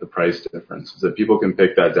price difference, is that people can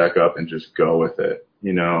pick that deck up and just go with it.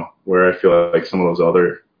 Where I feel like some of those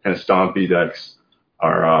other kind of stompy decks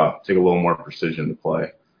are take a little more precision to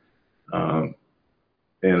play. And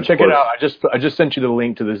check it out. I just sent you the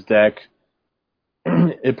link to this deck.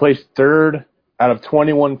 It placed 3rd out of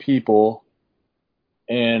 21 people,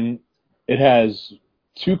 and it has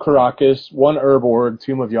 2 Karakas, 1 Urborg,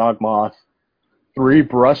 Tomb of Yawgmoth, 3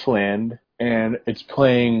 Brushland, and it's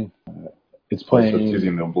playing. It's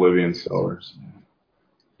using the Oblivion Sellers.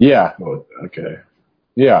 Yeah. Oh, okay.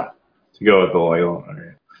 Yeah. To go with the Leyline. All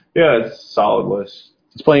right. Yeah, it's a solid list.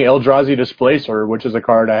 It's playing Eldrazi Displacer, which is a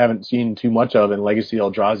card I haven't seen too much of in Legacy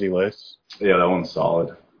Eldrazi lists. Yeah, that one's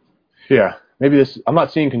solid. Yeah, maybe I'm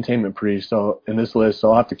not seeing Containment Priest in this list, so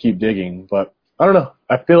I'll have to keep digging. But I don't know.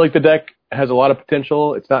 I feel like the deck has a lot of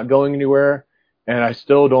potential. It's not going anywhere, and I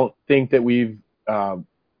still don't think that we've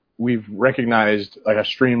recognized like a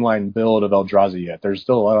streamlined build of Eldrazi yet. There's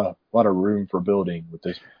still a lot of room for building with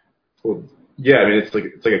this. Well, yeah, I mean it's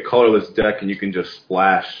like a colorless deck, and you can just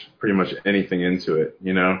splash pretty much anything into it,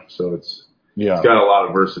 So it's got a lot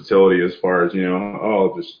of versatility as far as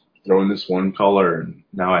just throw in this one color, and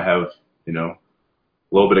now I have a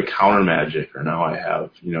little bit of counter magic, or now I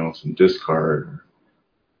have some discard.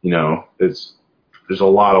 There's a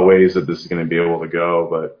lot of ways that this is going to be able to go,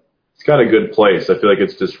 but it's got a good place. I feel like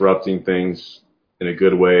it's disrupting things in a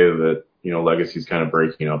good way that Legacy's kind of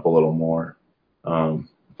breaking up a little more. I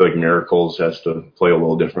feel like Miracles has to play a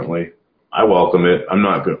little differently. I welcome it. I'm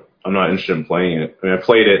not interested in playing it. I mean, I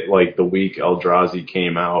played it like the week Eldrazi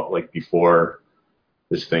came out, like before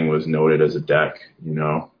this thing was noted as a deck.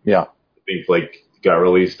 Yeah. I think like got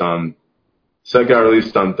released on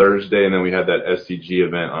Thursday, and then we had that SCG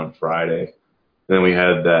event on Friday. And then we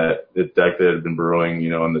had the deck that had been brewing,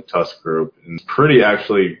 in the Tusk group, and pretty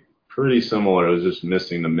similar. It was just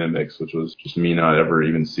missing the Mimics, which was just me not ever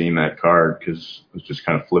even seeing that card because I was just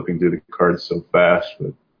kind of flipping through the cards so fast.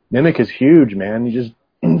 But Mimic is huge, man. You just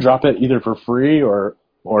drop it either for free or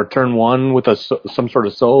turn 1 with some sort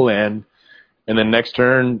of soul land, and then next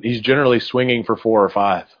turn he's generally swinging for 4 or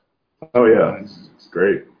 5. Oh yeah, it's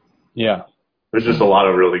great. Yeah, there's just a lot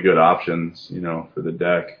of really good options, for the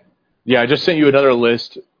deck. Yeah, I just sent you another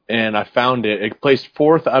list, and I found it. It placed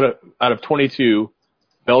fourth out of 22,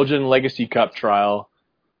 Belgian Legacy Cup trial,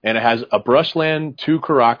 and it has a brushland, 2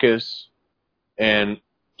 Caracas, and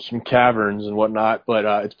some caverns and whatnot. But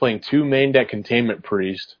it's playing 2 main deck Containment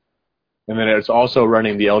Priest, and then it's also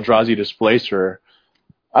running the Eldrazi Displacer.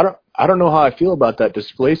 I don't know how I feel about that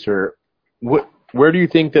Displacer. Where do you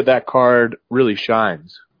think that card really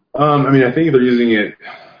shines? I mean, I think they're using it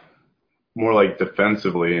more like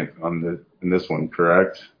defensively in this one,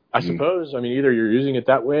 correct? I suppose. I mean, either you're using it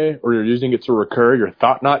that way or you're using it to recur your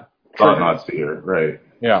Thought Knot. Thought Knot's here, right?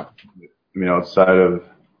 Yeah. I mean, outside of.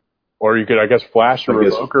 Or you could, I guess, flash or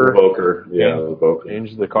Revoker. Yeah, Revoker.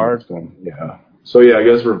 Change the card. Yeah. So, yeah, I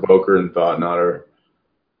guess Revoker and Thought Knot are,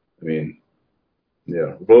 I mean,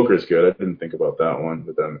 yeah, Revoker's good. I didn't think about that one,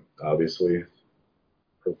 but then obviously,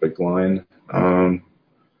 perfect line. Man,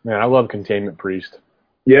 I love Containment Priest.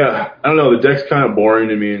 Yeah, I don't know. The deck's kind of boring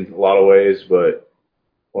to me in a lot of ways, but,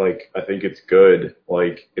 like, I think it's good.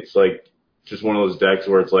 Like, it's like just one of those decks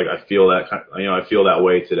where it's like I feel that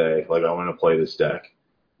way today. Like, I want to play this deck.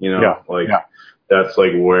 That's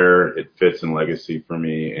like where it fits in Legacy for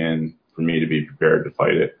me, and for me to be prepared to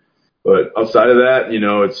fight it. But outside of that,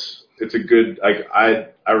 it's a good.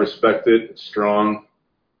 I respect it. It's strong.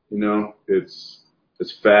 It's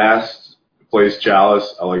fast. It plays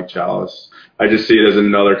Chalice. I like Chalice. I just see it as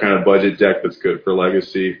another kind of budget deck that's good for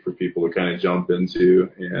Legacy for people to kind of jump into,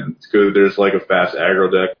 and it's good. There's like a fast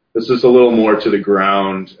aggro deck. It's just a little more to the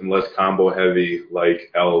ground and less combo heavy,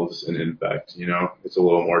 like Elves and Infect. It's a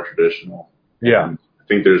little more traditional. Yeah, and I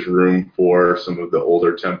think there's room for some of the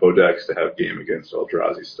older tempo decks to have game against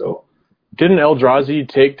Eldrazi still. Didn't Eldrazi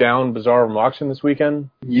take down Bazaar of Moxen this weekend?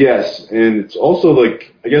 Yes, and it's also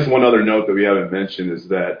like, I guess one other note that we haven't mentioned is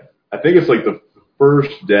that I think it's like the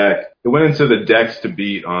first deck. It went into the decks to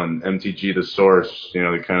beat on MTG The Source. They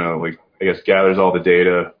kind of like, I guess, gathers all the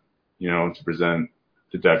data, to present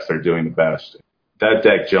the decks that are doing the best. That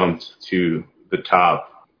deck jumped to the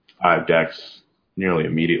top 5 decks nearly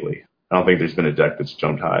immediately. I don't think there's been a deck that's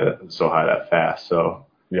jumped so high that fast. So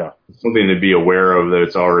yeah, it's something to be aware of, that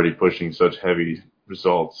it's already pushing such heavy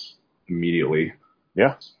results immediately.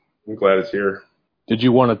 Yeah, I'm glad it's here. Did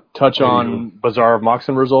you want to touch on Bazaar of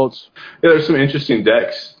Moxen results? Yeah, there's some interesting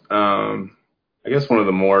decks. I guess one of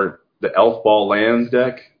the Elf Ball Lands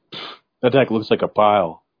deck. That deck looks like a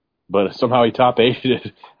pile, but somehow he top 8'd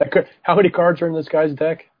it. How many cards are in this guy's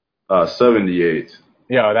deck? 78.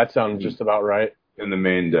 Yeah, that sounds just about right. In the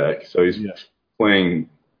main deck, so he's playing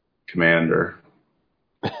Commander.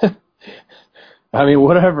 I mean,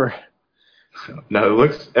 whatever. No,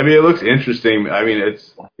 it looks interesting. I mean,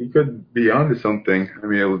 he could be onto something. I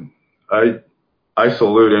mean, I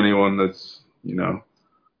salute anyone that's,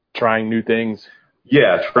 trying new things.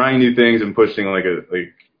 Yeah, trying new things and pushing like a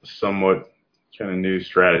somewhat kind of new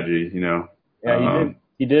strategy, Yeah,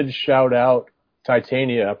 he did shout out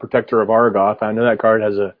Titania, Protector of Argoth. I know that card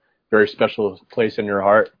has a very special place in your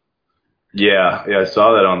heart. Yeah, I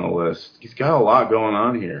saw that on the list. He's got a lot going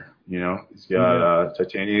on here. He's got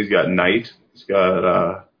Titania, he's got Knight, he's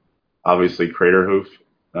got obviously Craterhoof,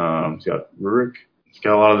 he's got Rurik. He's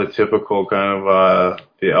got a lot of the typical kind of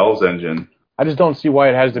the Elves engine. I just don't see why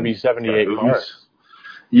it has to be 78 cards.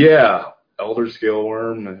 Yeah, Elder Scale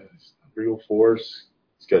Worm, Regal Force.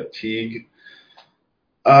 He's got Teague.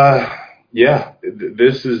 Yeah,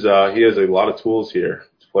 this is he has a lot of tools here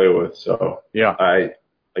to play with. So yeah,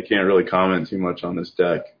 I can't really comment too much on this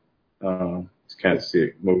deck. Just can't see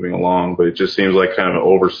it moving along, but it just seems like kind of an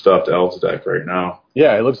overstuffed Elves deck right now.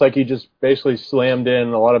 Yeah, it looks like he just basically slammed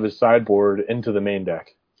in a lot of his sideboard into the main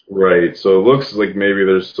deck. Right, so it looks like maybe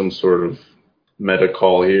there's some sort of meta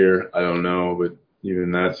call here. I don't know, but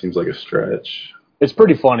even that seems like a stretch. It's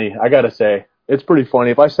pretty funny, I gotta say. It's pretty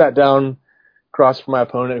funny. If I sat down across from my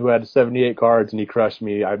opponent who had 78 cards and he crushed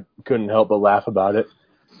me, I couldn't help but laugh about it.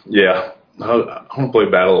 Yeah, I want to play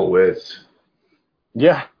Battle of Wits.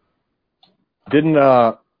 Yeah. Didn't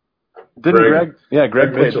Greg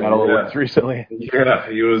played Battle of Wits recently. Yeah,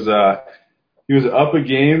 he was up a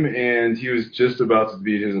game and he was just about to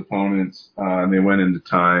beat his opponents, and they went into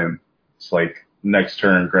time. It's like next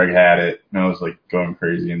turn Greg had it, and I was like going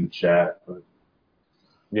crazy in the chat. But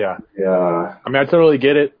yeah. I mean, I totally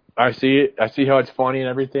get it. I see it. I see how it's funny and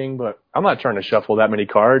everything, but I'm not trying to shuffle that many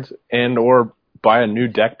cards and or buy a new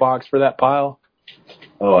deck box for that pile.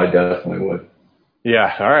 Oh, I definitely would.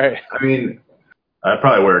 Yeah, all right. I mean, I'd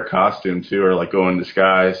probably wear a costume too, or like go in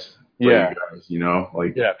disguise. Yeah. You guys,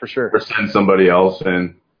 like yeah, for sure. Or send somebody else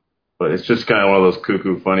in. But it's just kind of one of those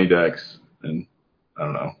cuckoo funny decks, and I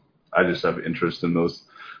don't know. I just have interest in those.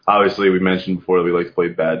 Obviously, we mentioned before that we like to play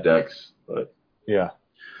bad decks, but yeah.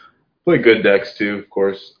 Play good decks too, of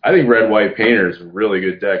course. I think Red White Painter is a really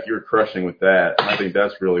good deck. You were crushing with that. I think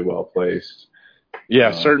that's really well placed.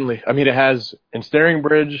 Yeah, certainly. I mean, it has Ensnaring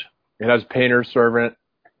Bridge. It has Painter Servant.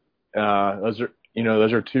 Those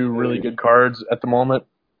are two really good cards at the moment.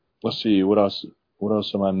 Let's see, what else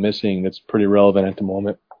am I missing that's pretty relevant at the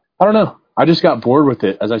moment? I don't know. I just got bored with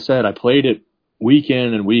it. As I said, I played it week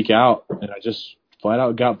in and week out, and I just flat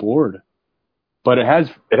out got bored. But it has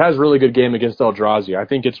really good game against Eldrazi. I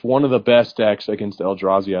think it's one of the best decks against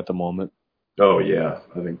Eldrazi at the moment. Oh yeah,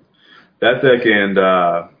 I think that deck and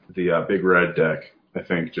the Big Red deck, I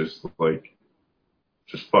think just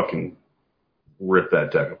fucking rip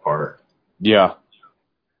that deck apart. Yeah.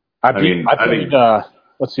 I played,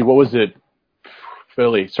 let's see, what was it?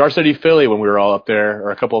 Philly. Star City, Philly, when we were all up there,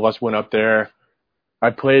 or a couple of us went up there. I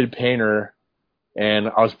played Painter, and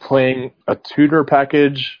I was playing a tutor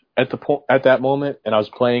package at that moment, and I was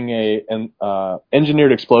playing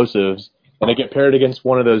engineered explosives, and I get paired against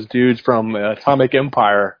one of those dudes from Atomic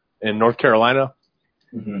Empire in North Carolina.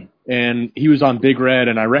 Mm-hmm. And he was on Big Red,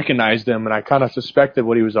 and I recognized him, and I kind of suspected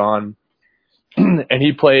what he was on. And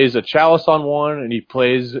he plays a Chalice on one, and he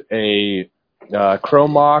plays a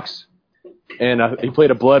Chrome Mox, and he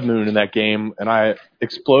played a Blood Moon in that game, and I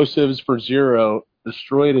explosives for 0,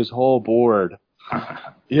 destroyed his whole board.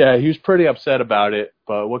 Yeah, he was pretty upset about it,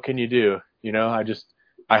 but what can you do? You know,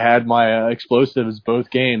 I had my explosives both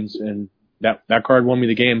games, and that card won me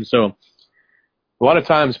the game. So a lot of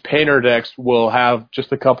times Painter decks will have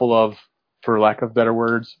just a couple of, for lack of better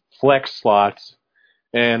words, flex slots.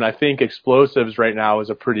 And I think explosives right now is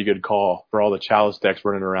a pretty good call for all the Chalice decks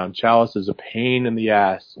running around. Chalice is a pain in the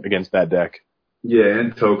ass against that deck. Yeah,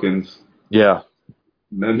 and tokens. Yeah.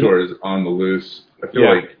 Mentor is on the loose. I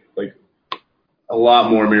feel like a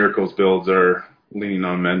lot more Miracles builds are leaning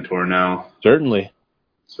on Mentor now. Certainly.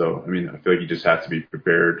 So, I mean, I feel like you just have to be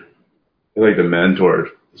prepared. I feel like the Mentor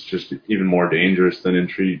is just even more dangerous than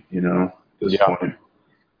Entreat, at this point.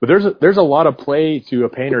 But there's a lot of play to a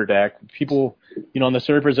Painter deck. People, on the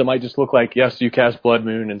surface, it might just look like, yes, you cast Blood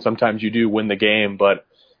Moon, and sometimes you do win the game, but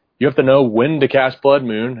you have to know when to cast Blood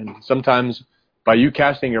Moon, and sometimes by you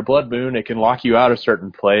casting your Blood Moon, it can lock you out of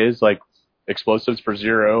certain plays, like explosives for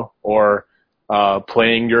 0, or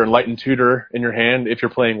playing your Enlightened Tutor in your hand, if you're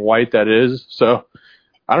playing white, that is. So,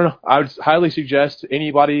 I don't know. I would highly suggest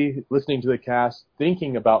anybody listening to the cast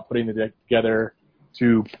thinking about putting the deck together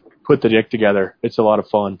to put the deck together. It's a lot of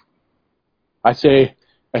fun. I say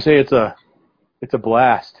it's a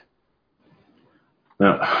blast.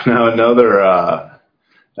 Now another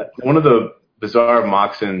one of the bizarre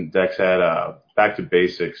Moxen decks had Back to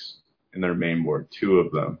Basics in their main board, 2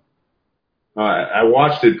 of them. I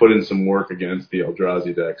watched it put in some work against the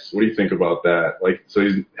Eldrazi decks. What do you think about that? So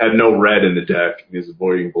he had no red in the deck, and he's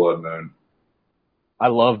avoiding Blood Moon. I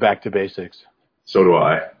love Back to Basics. So do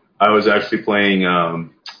I. I was actually playing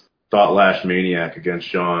Thought Lash Maniac against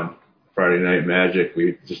Sean Friday Night Magic.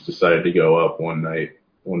 We just decided to go up one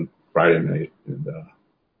Friday night. And,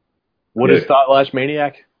 what is Thought Lash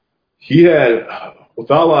Maniac? He had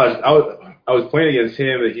Thought Lash. I was playing against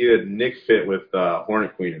him, and he had Nick Fit with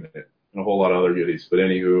Hornet Queen in it, and a whole lot of other goodies. But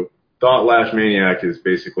anywho, Thought Lash Maniac is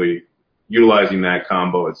basically utilizing that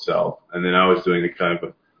combo itself, and then I was doing the kind of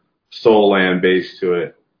a soul land base to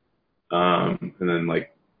it, and then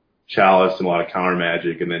Chalice and a lot of counter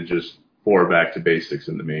magic, and then just 4 Back to Basics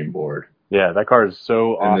in the main board. Yeah, that card is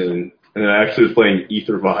so awesome. And then I actually was playing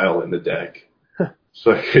Ether Vial in the deck,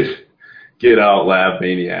 so I could get out Lab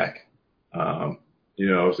Maniac, so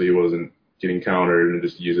he wasn't getting countered, and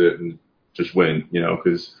just use it and just win,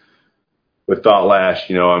 because with Thought Lash,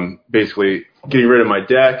 I'm basically getting rid of my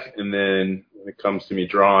deck, and then when it comes to me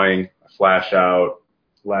drawing, I flash out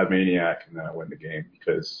Lab Maniac, and then I win the game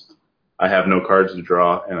because I have no cards to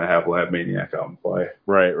draw, and I have Lab Maniac out in play.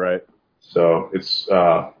 Right. So it's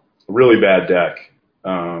a really bad deck.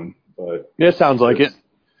 But yeah, it sounds like it.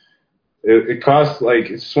 It costs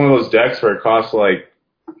it's one of those decks where it costs I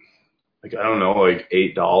don't know,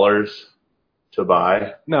 $8 to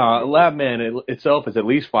buy. No, Lab Man itself is at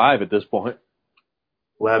least $5 at this point.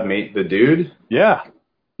 Lab Mate, the dude? Yeah.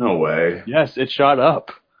 No way. Yes, it shot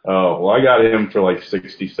up. Oh, well, I got him for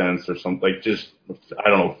 60 cents or something, just, I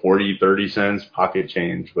don't know, 40, 30 cents, pocket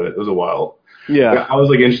change, but it was a while. Yeah. I was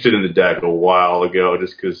interested in the deck a while ago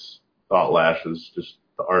just because Thought Lash was just,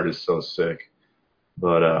 the art is so sick.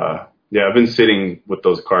 But, yeah, I've been sitting with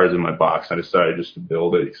those cards in my box. I decided just to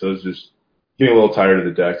build it because I was just getting a little tired of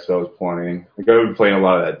the deck, so I was playing. I've been playing a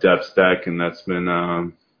lot of that Depths deck, and that's been,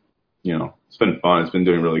 it's been fun. It's been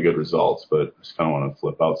doing really good results, but I just kind of want to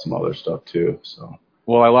flip out some other stuff too, so.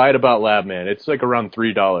 Well, I lied about Labman. It's like around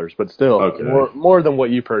 $3, but still more than what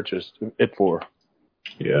you purchased it for.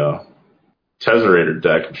 Yeah. Tesserator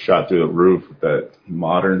deck shot through the roof with that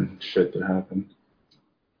modern shit that happened.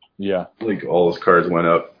 Yeah. Like all those cards went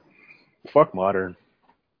up. Fuck modern.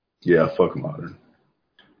 Yeah, fuck modern.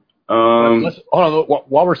 Hold on.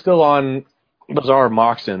 While we're still on Bizarre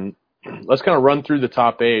Moxon, let's kind of run through the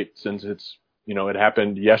top 8 since it's, it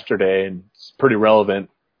happened yesterday and it's pretty relevant.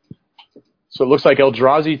 So it looks like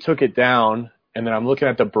Eldrazi took it down, and then I'm looking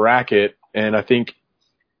at the bracket, and I think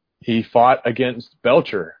he fought against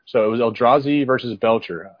Belcher. So it was Eldrazi versus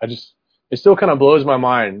Belcher. It still kind of blows my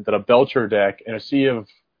mind that a Belcher deck in a sea of,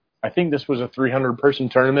 I think this was a 300-person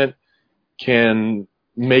tournament, can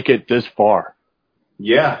make it this far.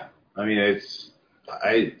 Yeah. I mean,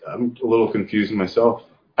 I'm a little confused myself.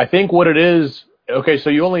 I think what it is, okay, so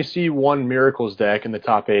you only see one Miracles deck in the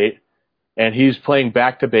top 8, and he's playing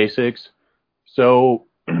back to basics. So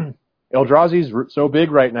Eldrazi's so big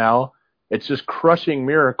right now, it's just crushing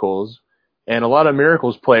Miracles. And a lot of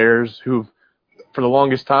Miracles players who've, for the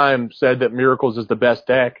longest time, said that Miracles is the best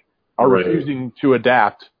deck are refusing to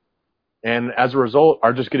adapt. And as a result,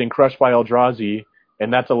 are just getting crushed by Eldrazi,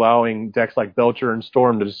 and that's allowing decks like Belcher and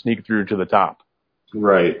Storm to just sneak through to the top.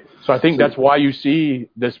 Right. So I think that's why you see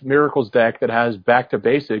this Miracles deck that has back to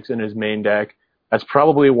basics in his main deck. That's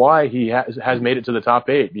probably why he has made it to the top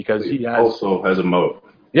 8, because he also has a moat.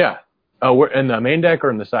 Yeah. Oh, in the main deck or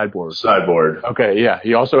in the sideboard? Sideboard. Okay, yeah.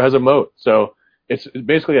 He also has a moat. So it's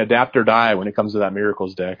basically adapt or die when it comes to that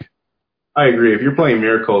Miracles deck. I agree. If you're playing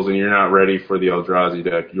Miracles and you're not ready for the Eldrazi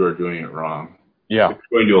deck, you are doing it wrong. Yeah. If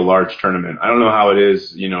you're going to a large tournament. I don't know how it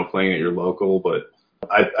is, playing at your local, but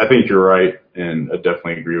I think you're right, and I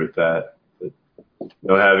definitely agree with that.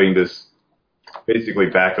 Having this basically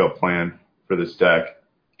backup plan for this deck.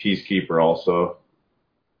 Peacekeeper also.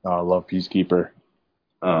 Oh, I love Peacekeeper.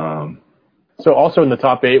 So also in the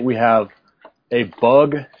top 8, we have a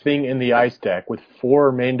bug Thing in the Ice deck with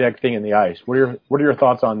 4 main deck Thing in the Ice. What are your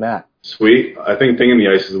thoughts on that? Sweet. I think Thing in the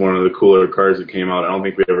Ice is one of the cooler cards that came out. I don't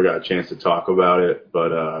think we ever got a chance to talk about it,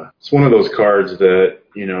 but it's one of those cards that,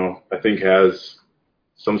 I think has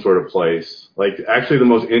some sort of place. Like, actually the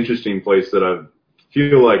most interesting place that I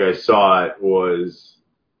feel like I saw it was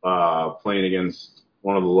playing against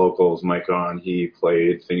one of the locals, Mike On. He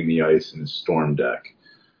played Thing in the Ice in his Storm deck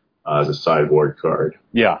as a sideboard card.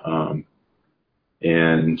 Yeah.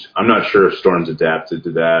 And I'm not sure if Storm's adapted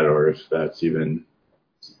to that or if that's even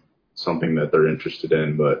something that they're interested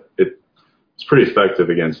in, but it's pretty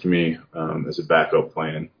effective against me as a backup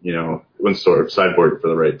plan, when sort of sideboard for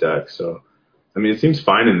the right deck. So, I mean, it seems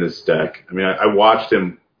fine in this deck. I mean, I watched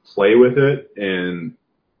him play with it, and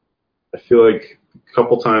I feel like a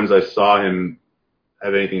couple times I saw him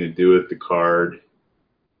have anything to do with the card.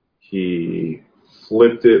 He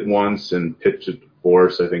flipped it once and pitched it to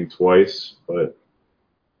Force, I think twice, but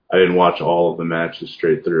I didn't watch all of the matches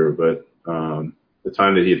straight through, but the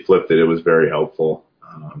time that he had flipped it, it was very helpful.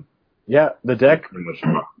 Yeah, the deck pretty much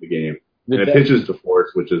rocked the game. And it pitches to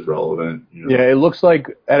Force, which is relevant. Yeah, it looks like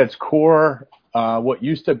at its core, what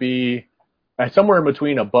used to be somewhere in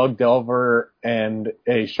between a Bug Delver and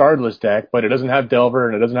a Shardless deck, but it doesn't have Delver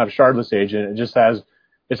and it doesn't have Shardless Agent. It just has,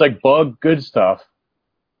 it's like Bug good stuff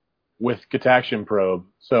with Gataxian Probe.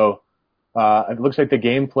 So it looks like the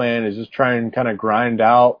game plan is just try and kind of grind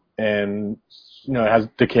out, and it has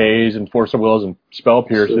Decays and Force of Wills and Spell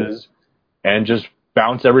Pierces, and just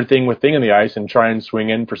bounce everything with Thing in the Ice and try and swing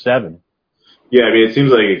in for 7. Yeah, I mean, it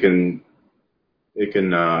seems like it can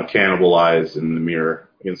cannibalize in the mirror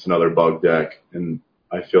against another Bug deck, and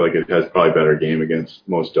I feel like it has probably better game against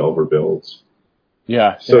most Delver builds.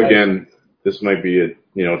 Yeah. So again, this might be a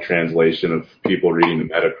translation of people reading the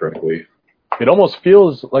meta correctly. It almost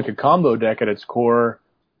feels like a combo deck at its core,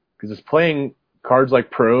 because it's playing cards like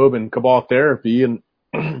Probe and Cabal Therapy and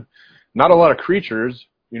not a lot of creatures,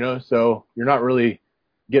 so you're not really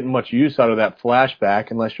getting much use out of that flashback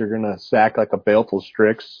unless you're going to sack like a Baleful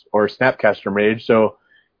Strix or a Snapcaster Mage. So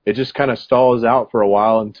it just kind of stalls out for a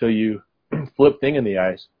while until you flip Thing in the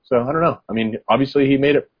Ice. So I don't know. I mean, obviously he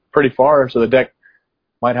made it pretty far, so the deck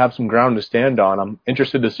might have some ground to stand on. I'm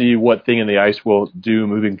interested to see what Thing in the Ice will do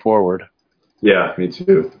moving forward. Yeah, me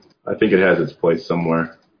too. I think it has its place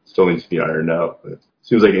somewhere. Still needs to be ironed out, but it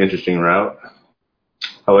seems like an interesting route.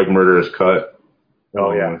 I like Murderous Cut.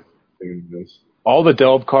 Oh, yeah. All the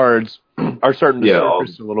Delve cards are starting to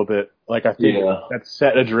surface a little bit. Like, I think that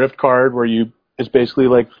Set Adrift card where it's basically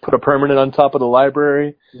like put a permanent on top of the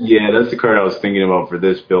library. Yeah, that's the card I was thinking about for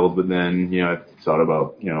this build, but then, I thought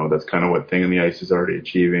about, that's kind of what Thing in the Ice is already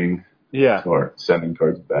achieving. Yeah. Or sending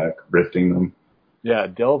cards back, rifting them. Yeah,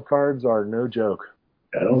 Delve cards are no joke.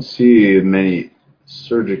 I don't see many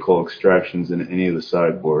surgical extractions in any of the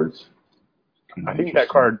sideboards. I think that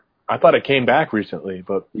card, I thought it came back recently,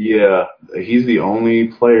 but Yeah, he's the only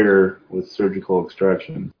player with surgical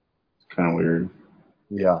extraction. It's kind of weird.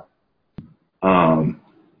 yeah.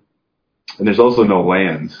 And there's also no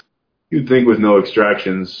lands. You'd think with no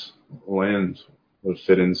extractions, lands would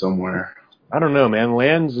fit in somewhere. I don't know, man.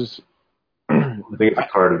 Lands is, I think it's a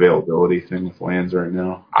card availability thing with lands right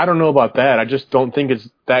now. I don't know about that. I just don't think it's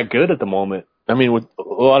that good at the moment. I mean, with a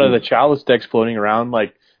lot of the Chalice decks floating around,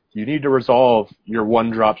 like, you need to resolve your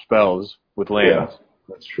one-drop spells with lands. Yeah,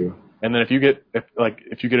 that's true. And then if you get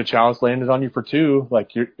a Chalice land is on you for 2,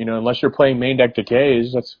 like unless you're playing main deck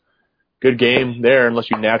decays, that's good game there.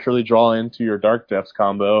 Unless you naturally draw into your Dark Depths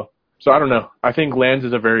combo. So I don't know. I think lands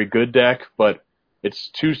is a very good deck, but it's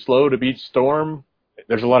too slow to beat Storm.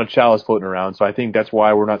 There's a lot of Chalice floating around, so I think that's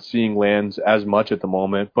why we're not seeing lands as much at the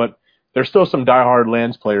moment. But there's still some diehard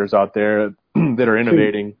lands players out there that are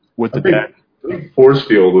innovating with the deck. I think Force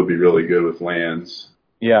Field would be really good with lands.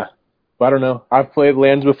 Yeah. But I don't know. I've played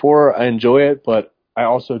lands before. I enjoy it, but I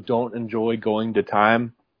also don't enjoy going to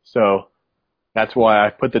time. So that's why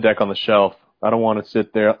I put the deck on the shelf. I don't want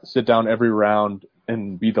to sit down every round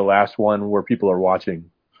and be the last one where people are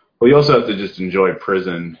watching. Well, you also have to just enjoy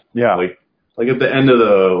Prison. Yeah. Like at the end of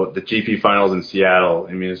the GP finals in Seattle,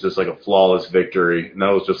 I mean, it's just like a flawless victory. And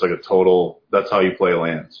that was just like a total, that's how you play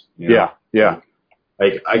lands. You know? Yeah.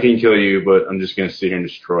 Like, I can kill you, but I'm just going to sit here and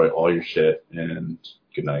destroy all your shit, and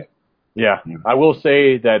good night. Yeah. I will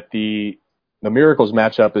say that the Miracles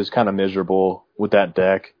matchup is kind of miserable with that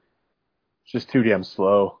deck. It's just too damn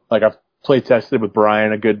slow. Like, I've play tested with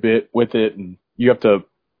Brian a good bit with it, and you have to,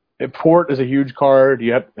 Port is a huge card.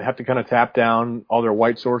 You have to kind of tap down all their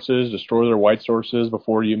white sources, destroy their white sources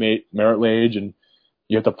before you make Merit Lage, and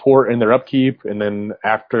you have to Port in their upkeep, and then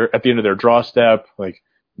at the end of their draw step, like,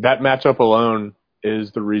 that matchup alone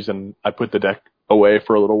is the reason I put the deck away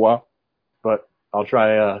for a little while. But I'll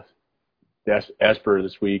try Esper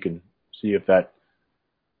this week and see if that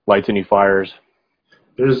lights any fires.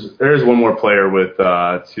 There's one more player with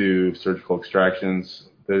 2 surgical extractions.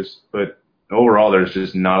 But overall, there's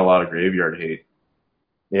just not a lot of graveyard hate.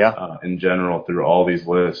 Yeah. In general, through all these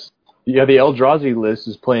lists. Yeah, the Eldrazi list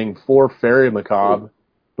is playing 4 Fairy Macabre,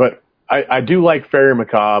 but I do like Fairy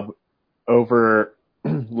Macabre over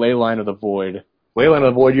Leyline of the Void. Leyline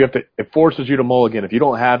of the Void, it forces you to mulligan. If you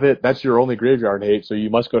don't have it, that's your only graveyard hate, so you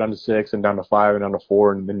must go down to 6 and down to 5 and down to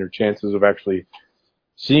 4, and then your chances of actually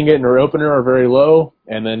seeing it in your opener are very low,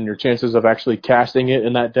 and then your chances of actually casting it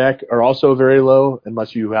in that deck are also very low,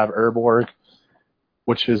 unless you have Urborg,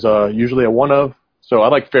 which is usually a 1-of. So I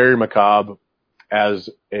like Fairy Macabre as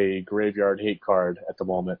a graveyard hate card at the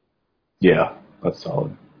moment. Yeah, that's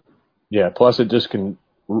solid. Yeah, plus it can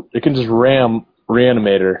just ram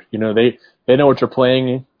Reanimator. You know, they know what you're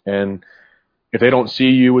playing, and if they don't see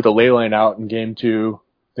you with a Leyline out in game 2,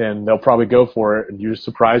 then they'll probably go for it, and you just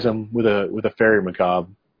surprise them with a Fairy Macabre.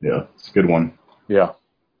 Yeah, it's a good one. Yeah.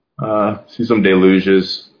 See some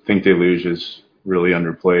Deluges. Think Deluge is really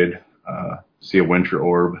underplayed. See a Winter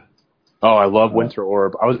Orb. Oh, I love Winter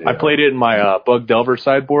Orb. I played it in my Bug Delver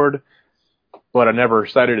sideboard, but I never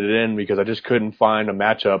cited it in because I just couldn't find a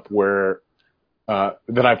matchup where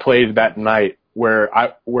that I played that night where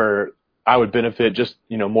I would benefit just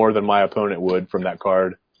more than my opponent would from that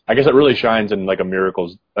card. I guess it really shines in like a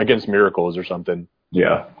Miracles against Miracles or something.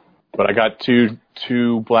 Yeah. But I got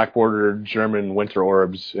two black bordered German Winter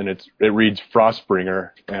Orbs, and it reads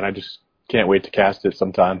Frostbringer, and I just can't wait to cast it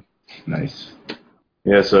sometime. Nice.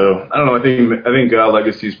 Yeah, so I don't know. I think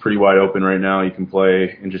Legacy's pretty wide open right now. You can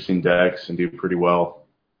play interesting decks and do pretty well.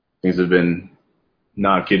 Things have been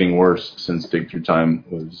not getting worse since Dig Through Time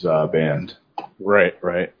was banned.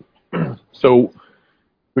 Right. So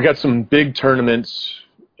we got some big tournaments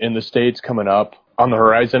in the States coming up on the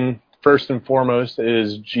horizon. First and foremost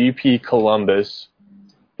is GP Columbus.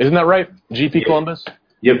 Isn't that right? GP Columbus?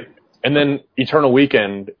 Yep. And then Eternal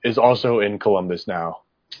Weekend is also in Columbus now.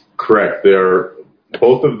 Correct.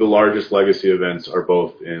 Both of the largest Legacy events are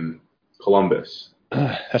both in Columbus.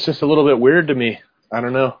 That's just a little bit weird to me. I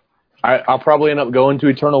don't know. I'll probably end up going to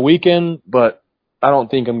Eternal Weekend, but I don't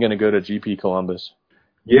think I'm going to go to GP Columbus.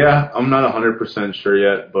 Yeah, I'm not 100% sure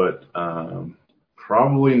yet, but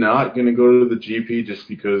probably not going to go to the GP just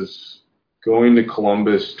because going to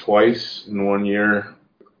Columbus twice in 1 year,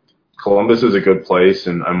 Columbus is a good place,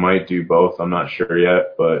 and I might do both. I'm not sure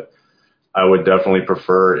yet, but I would definitely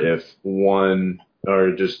prefer if one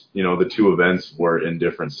or just, the 2 events were in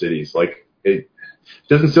different cities. Like, it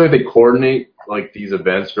doesn't seem like they coordinate, like, these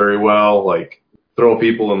events very well. Like, throw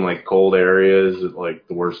people in like cold areas at like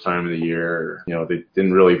the worst time of the year. You know, they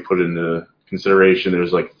didn't really put into consideration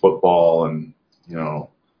there's like football and, you know,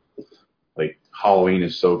 like Halloween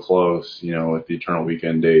is so close, you know, with the Eternal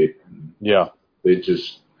Weekend date. Yeah. They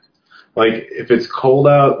just, like, if it's cold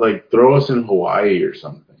out, like, throw us in Hawaii or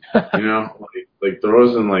something. You know, like throw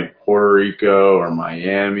us in like Puerto Rico or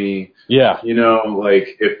Miami. Yeah. You know,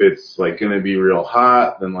 like if it's like gonna be real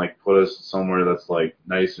hot, then like put us somewhere that's like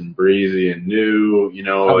nice and breezy and new. You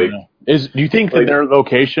know, like do you think that their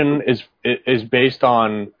location is based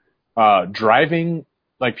on driving,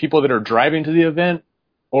 like people that are driving to the event,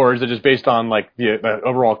 or is it just based on like the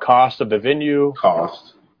overall cost of the venue?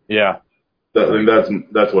 cost? Yeah.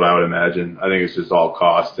 That's what I would imagine. I think it's just all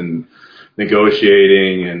cost and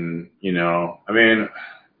negotiating, and you know, I mean,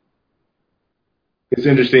 it's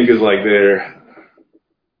interesting because like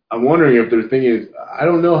I'm wondering if their thing is, I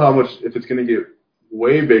don't know how much, if it's going to get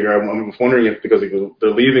way bigger. I'm wondering if because they're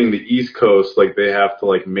leaving the East Coast, like they have to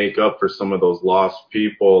like make up for some of those lost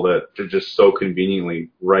people that are just so conveniently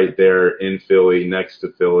right there in Philly, next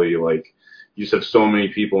to Philly. Like you just have so many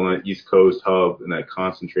people in that East Coast hub in that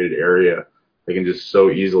concentrated area. They can just so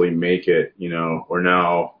easily make it, you know, or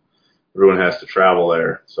now everyone has to travel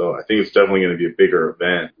there. So I think it's definitely going to be a bigger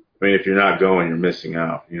event. I mean, if you're not going, you're missing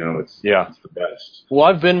out. You know, it's the best. Well,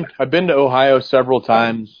 I've been to Ohio several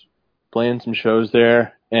times, playing some shows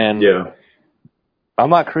there, and I'm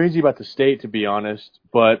not crazy about the state, to be honest.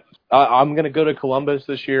 But I'm going to go to Columbus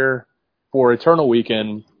this year for Eternal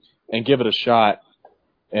Weekend and give it a shot.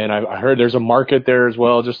 And I heard there's a market there as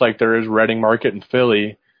well, just like there is Reading Market in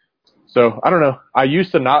Philly. So I don't know. I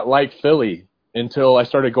used to not like Philly until I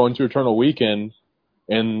started going to Eternal Weekend,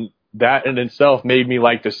 and that in itself made me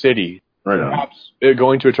like the city. Right on. Perhaps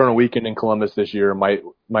going to Eternal Weekend in Columbus this year might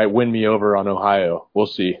win me over on Ohio. We'll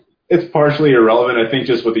see. It's partially irrelevant. I think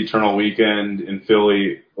just with Eternal Weekend in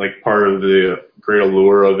Philly, like part of the great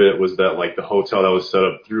allure of it was that like the hotel that was set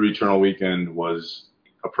up through Eternal Weekend was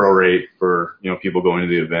a pro rate for, you know, people going to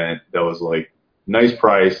the event. That was like nice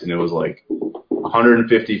price, and it was like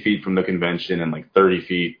 150 feet from the convention and like 30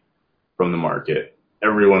 feet from the market.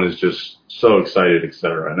 Everyone is just so excited, et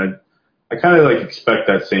cetera. And I kind of like expect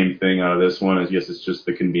that same thing out of this one. I guess it's just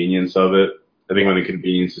the convenience of it. I think when the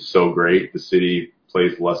convenience is so great, the city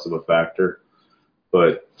plays less of a factor.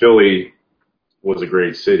 But Philly was a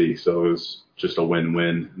great city, so it was just a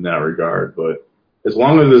win-win in that regard. But as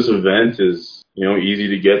long as this event is, you know, easy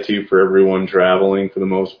to get to for everyone traveling for the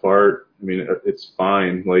most part, I mean, it's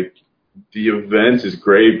fine. Like, the event is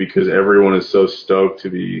great because everyone is so stoked to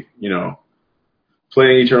be, you know,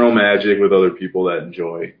 playing Eternal Magic with other people that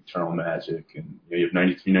enjoy Eternal Magic. And you know, you have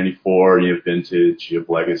 93, 94, you have Vintage, you have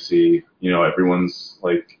Legacy. You know, everyone's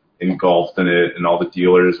like engulfed in it, and all the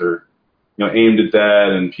dealers are, you know, aimed at that,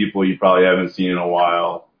 and people you probably haven't seen in a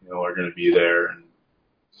while, you know, are going to be there. And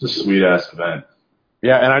it's a sweet ass event.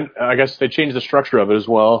 Yeah, and I guess they changed the structure of it as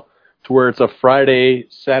well to where it's a Friday,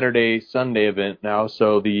 Saturday, Sunday event now.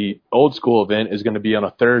 So the old school event is going to be on a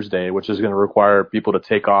Thursday, which is going to require people to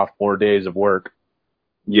take off more days of work.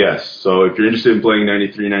 Yes. So if you're interested in playing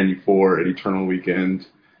 93, 94 at Eternal Weekend,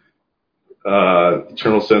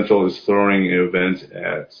 Eternal Central is throwing an event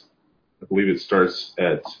at, I believe it starts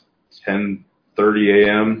at 10:30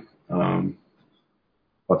 a.m. I'll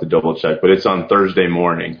have to double check, but it's on Thursday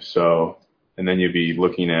morning. So, and then you'll be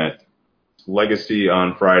looking at Legacy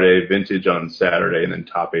on Friday, Vintage on Saturday, and then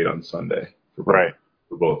Top 8 on Sunday. For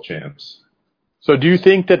both champs. So do you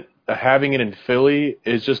think that having it in Philly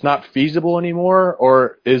is just not feasible anymore,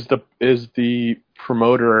 or is the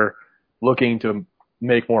promoter looking to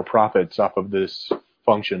make more profits off of this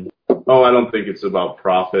function? Oh, I don't think it's about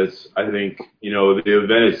profits. I think, you know, the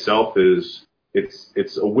event itself is,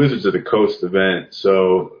 it's a Wizards of the Coast event,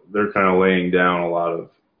 so they're kind of laying down a lot of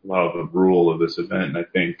the rule of this event, and I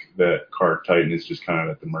think that Card Titan is just kind of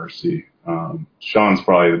at the mercy. Sean's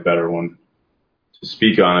probably the better one to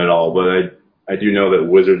speak on it all, but I do know that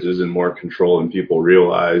Wizards is in more control than people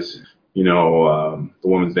realize. You know, the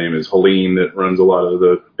woman's name is Helene that runs a lot of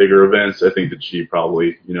the bigger events. I think that she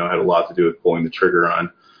probably, you know, had a lot to do with pulling the trigger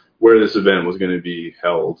on where this event was going to be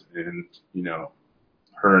held, and, you know,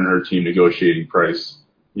 her and her team negotiating price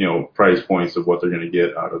points of what they're going to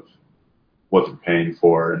get out of what they're paying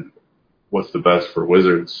for and what's the best for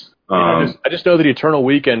Wizards. I just know that Eternal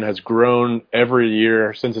Weekend has grown every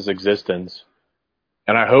year since its existence,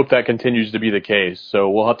 and I hope that continues to be the case. So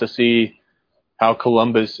we'll have to see how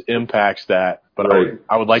Columbus impacts that, but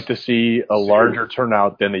I would like to see a larger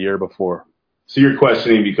turnout than the year before. So you're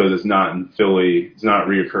questioning because it's not in Philly, it's not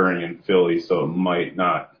reoccurring in Philly, so it might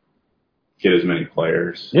not get as many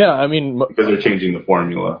players. Yeah, I mean, because they're changing the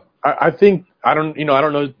formula. I think I don't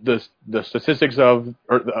know the statistics of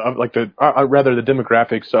rather the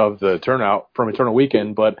demographics of the turnout from Eternal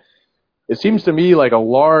Weekend, but it seems to me like a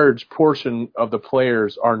large portion of the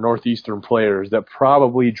players are Northeastern players that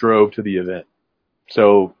probably drove to the event.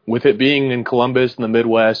 So with it being in Columbus in the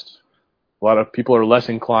Midwest, a lot of people are less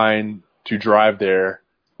inclined to drive there,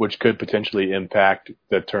 which could potentially impact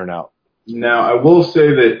the turnout. Now, I will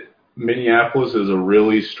say that Minneapolis is a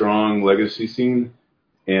really strong legacy scene,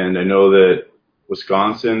 and I know that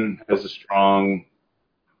Wisconsin has a strong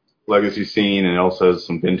legacy scene and also has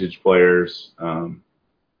some vintage players.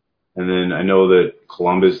 And then I know that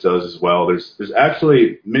Columbus does as well. There's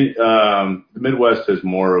actually the Midwest has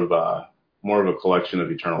more of a collection of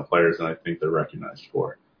Eternal players than I think they're recognized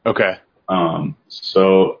for. Okay.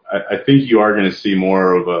 So I think you are going to see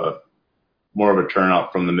more of a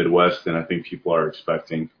turnout from the Midwest than I think people are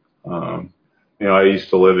expecting. I used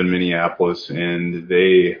to live in Minneapolis, and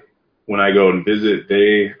when I go and visit,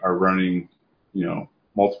 they are running,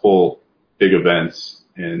 multiple big events,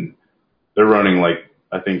 and they're running like,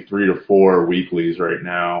 I think 3 to 4 weeklies right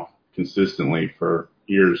now, consistently for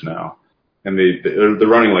years now. And they're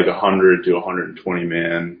running like 100 to 120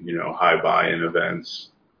 man, high buy-in events,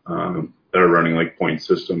 that are running like point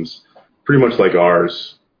systems, pretty much like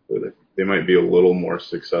ours. They might be a little more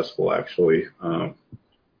successful actually.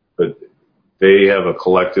 But they have a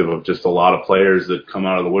collective of just a lot of players that come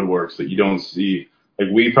out of the woodworks that you don't see. Like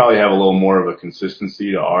we probably have a little more of a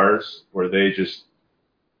consistency to ours, where they just,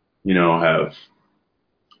 have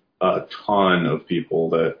a ton of people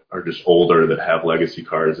that are just older that have legacy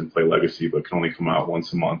cards and play legacy, but can only come out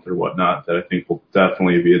once a month or whatnot, that I think will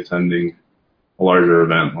definitely be attending a larger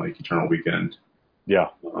event like Eternal Weekend. Yeah.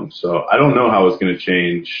 So I don't know how it's going to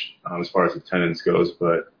change as far as attendance goes,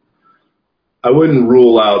 but I wouldn't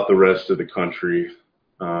rule out the rest of the country,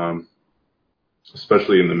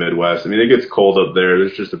 especially in the Midwest. I mean, it gets cold up there.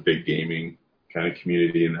 There's just a big gaming kind of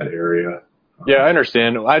community in that area. Yeah, I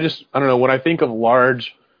understand. I don't know. When I think of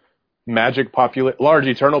large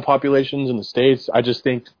Eternal populations in the States, I just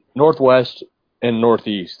think Northwest and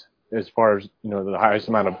Northeast as far as, the highest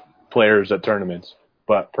amount of players at tournaments.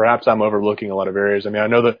 But perhaps I'm overlooking a lot of areas. I mean, I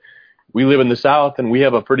know that we live in the South and we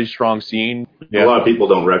have a pretty strong scene. Yeah. A lot of people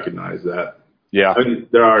don't recognize that. Yeah. I mean,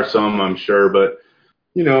 there are some, I'm sure, but,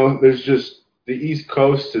 there's just the East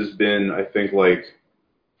Coast has been, I think, like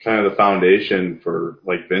kind of the foundation for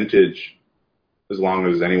like vintage as long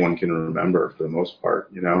as anyone can remember for the most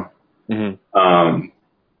part, Mm-hmm.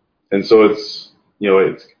 And so it's,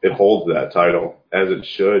 it holds that title as it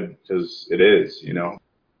should, because it is,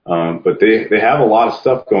 but they have a lot of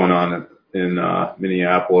stuff going on in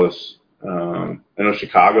Minneapolis. I know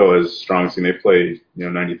Chicago is strong scene. They play,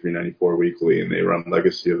 93, 94 weekly, and they run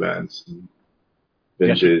legacy events and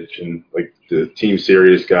vintage, and like the Team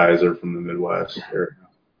Series guys are from the Midwest.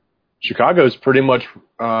 Chicago is pretty much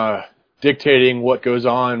dictating what goes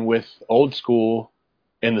on with old school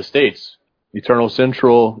in the States. Eternal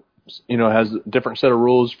Central, has a different set of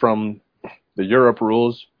rules from the Europe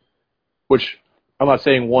rules, which I'm not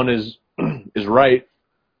saying one is right,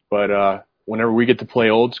 but whenever we get to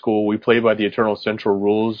play old school, we play by the Eternal Central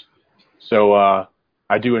rules. So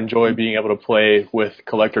I do enjoy being able to play with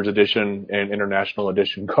Collector's Edition and International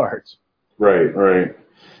Edition cards. Right.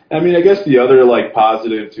 I mean, I guess the other like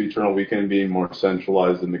positive to Eternal Weekend being more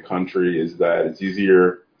centralized in the country is that it's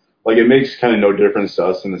easier. Like it makes kind of no difference to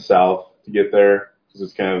us in the South to get there, because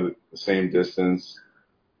it's kind of the same distance,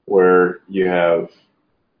 where you have,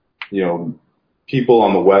 people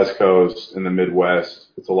on the West Coast and the Midwest.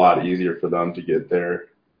 It's a lot easier for them to get there.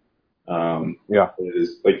 Yeah. It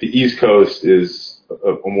is like the East Coast is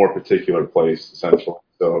a more particular place, essentially.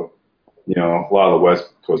 So, a lot of the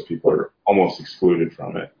West Coast people are almost excluded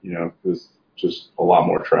from it, because just a lot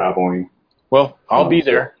more traveling. Well, I'll be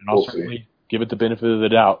there, and I'll certainly give it the benefit of the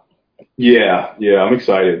doubt. Yeah, I'm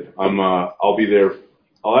excited. I'll be there.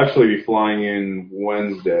 I'll actually be flying in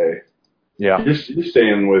Wednesday. Yeah. You're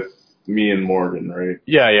staying with me and Morgan, right?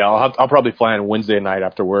 Yeah. I'll probably fly in Wednesday night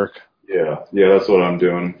after work. Yeah, that's what I'm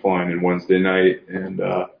doing. Flying in Wednesday night and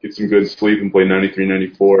get some good sleep and play 93,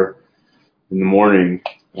 94 in the morning.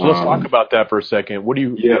 So let's talk about that for a second. What do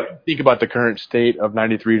you think about the current state of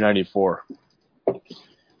 93, 94?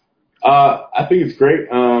 I think it's great.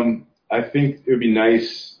 I think it would be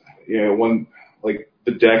nice,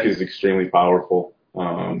 the deck is extremely powerful.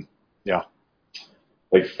 Yeah.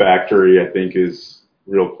 Like factory, I think is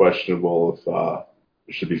real questionable if there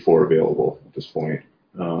should be 4 available at this point.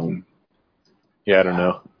 I don't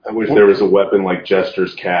know. I wish there was a weapon like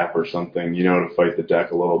Jester's Cap or something, to fight the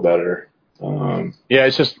deck a little better. Yeah,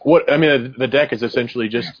 it's just the deck is essentially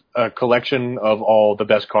just a collection of all the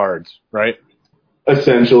best cards, right?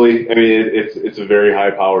 Essentially, I mean, it's a very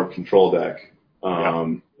high-powered control deck.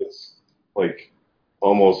 It's like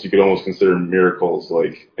you could almost consider miracles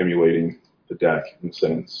like emulating the deck in a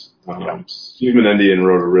sense. Steve Menendian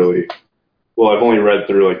wrote a really well. I've only read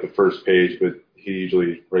through like the first page, but he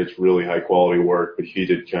usually writes really high-quality work. But he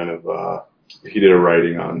did he did a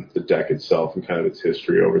writing on the deck itself and kind of its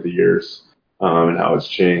history over the years and how it's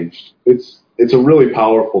changed. It's a really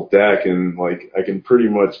powerful deck, and like I can pretty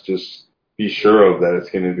much just be sure of that it's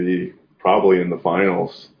going to be probably in the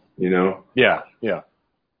finals, Yeah.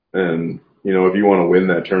 And, if you want to win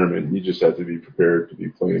that tournament, you just have to be prepared to be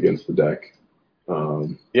playing against the deck.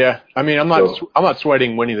 Yeah. I mean, I'm not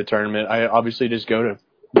sweating winning the tournament. I obviously just go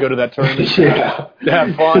to that tournament to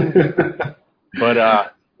have fun.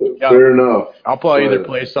 But, fair enough. I'll probably either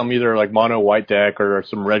play some either like mono white deck or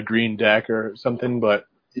some red green deck or something, but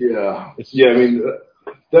I mean,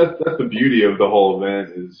 that's the beauty of the whole event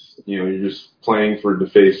is, you're just playing for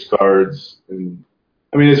defaced cards. And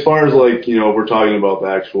I mean, as far as like, we're talking about the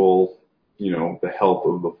actual, the health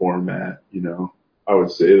of the format, I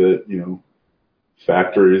would say that,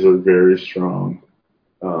 factories are very strong.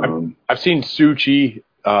 I've seen Suchi,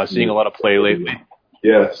 seeing a lot of play lately.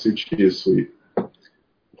 Yeah, Suchi is sweet.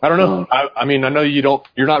 I don't know. I mean, I know you're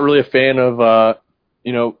not really a fan of,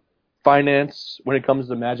 finance when it comes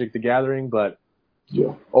to Magic the Gathering, but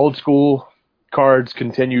old school cards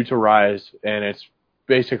continue to rise, and it's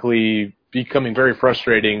basically becoming very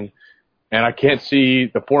frustrating. And I can't see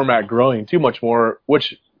the format growing too much more,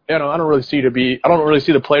 which I don't really see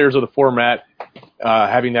the players of the format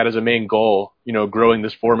having that as a main goal. Growing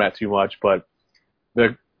this format too much. But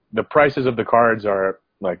the prices of the cards are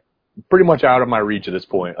like pretty much out of my reach at this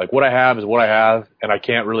point. Like what I have is what I have, and I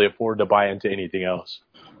can't really afford to buy into anything else.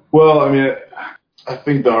 Well, I mean, I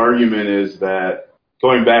think the argument is that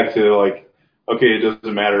going back to like, okay, it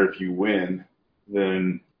doesn't matter if you win,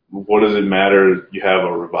 then what does it matter if you have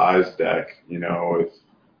a revised deck,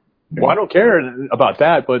 Well, I don't care about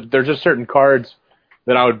that, but there's just certain cards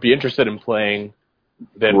that I would be interested in playing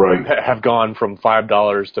that have gone from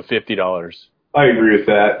 $5 to $50. I agree with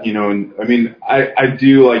that, and I mean, I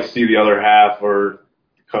do like see the other half or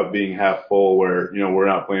cup being half full where, we're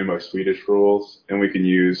not playing by Swedish rules and we can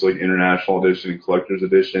use like International Edition and Collector's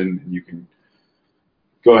Edition, and you can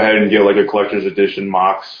go ahead and get like a Collector's Edition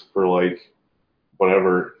Mox for like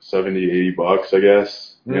whatever, $70, $80, I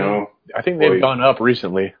guess, I think they've gone up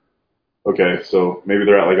recently. Okay, so maybe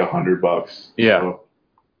they're at like $100. Yeah. So.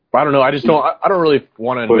 I don't know. I don't really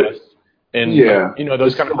want to invest in,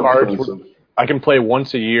 those kind of cards where I can play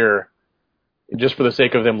once a year just for the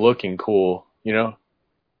sake of them looking cool,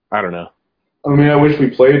 I don't know. I mean, I wish we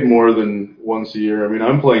played more than once a year. I mean,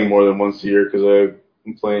 I'm playing more than once a year because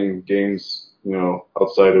I'm playing games,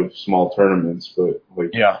 outside of small tournaments. But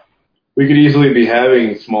like, we could easily be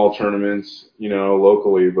having small tournaments,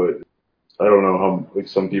 locally. But I don't know how like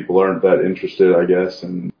some people aren't that interested, I guess.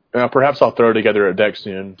 And perhaps I'll throw together a deck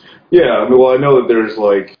soon. Yeah, I mean, well, I know that there's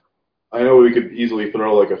like, I know we could easily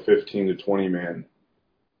throw like a 15 to 20 man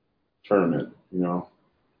tournament.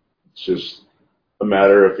 It's just a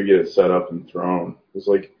matter if we get it set up and thrown. It's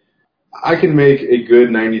like, I can make a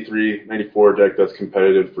good 93, 94 deck that's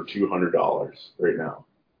competitive for $200 right now.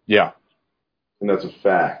 Yeah. And that's a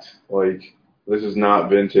fact. Like, this is not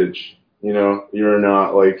vintage. You're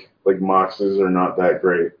not like Moxes are not that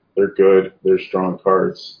great. They're good. They're strong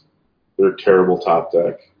cards. They're a terrible top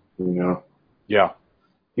deck, Yeah.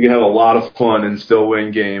 You can have a lot of fun and still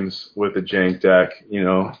win games with a jank deck,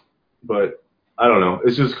 but I don't know.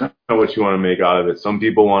 It's just kind of what you want to make out of it. Some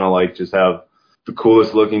people want to like just have the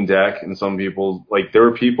coolest looking deck, and some people like there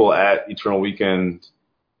were people at Eternal Weekend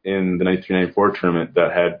in the 1994 tournament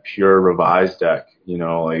that had pure revised deck,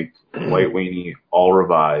 like White Weenie, all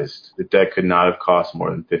revised. The deck could not have cost more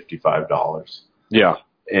than $55. Yeah.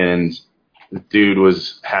 And the dude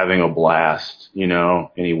was having a blast, and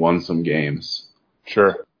he won some games.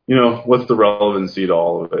 Sure. What's the relevancy to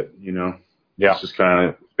all of it, Yeah. It's just kind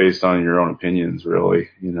of based on your own opinions, really,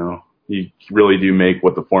 You really do make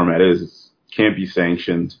what the format is. It can't be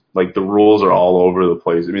sanctioned. Like, the rules are all over the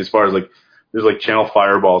place. I mean, as far as, like, there's, like, Channel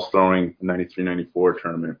Fireballs throwing the 93-94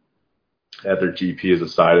 tournament at their GP as a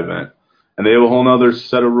side event. And they have a whole other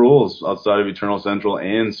set of rules outside of Eternal Central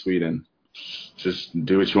and Sweden. Just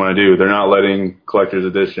do what you want to do. They're not letting Collector's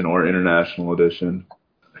Edition or International Edition.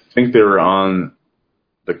 I think they were on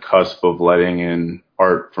the cusp of letting in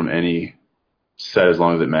art from any set as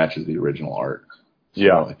long as it matches the original art. So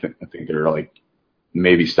yeah. I think they're like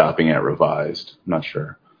maybe stopping at revised. I'm not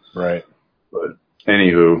sure. Right. But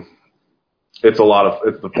anywho,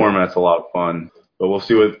 the format's a lot of fun. But we'll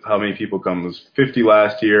see how many people come. It was 50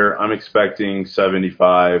 last year. I'm expecting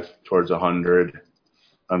 75 towards 100.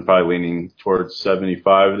 I'm probably leaning towards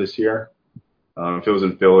 75 this year. If it was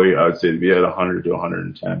in Philly, I would say it'd be at 100 to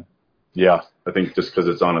 110. Yeah. I think just because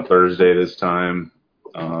it's on a Thursday this time,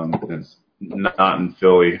 and it's not in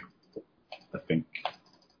Philly, I think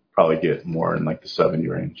probably get more in like the 70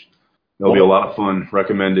 range. It'll be a lot of fun.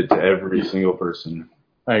 Recommend it to every single person.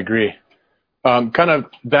 I agree. Kind of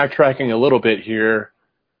backtracking a little bit here.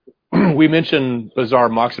 We mentioned Bazaar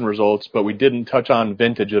Moxon results, but we didn't touch on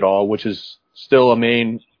vintage at all, which is still a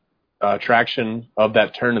main attraction of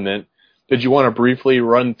that tournament. Did you want to briefly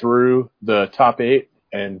run through the top 8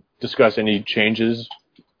 and discuss any changes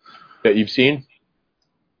that you've seen?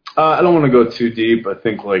 I don't want to go too deep. I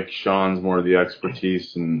think like Sean's more the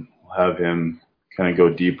expertise, and we'll have him kind of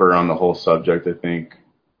go deeper on the whole subject, I think.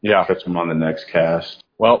 Yeah. Catch him on the next cast.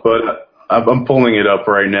 Well, but I'm pulling it up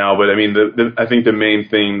right now. But I mean, I think the main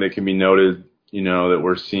thing that can be noted, that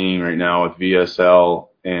we're seeing right now with VSL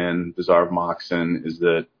and Bazaar Moxon is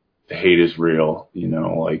that the hate is real.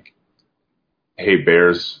 Like hate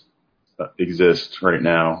bears exist right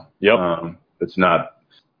now. Yep. It's not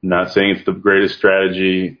saying it's the greatest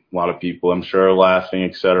strategy. A lot of people, I'm sure, are laughing,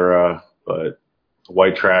 etc. But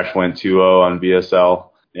white trash went 2-0 on VSL,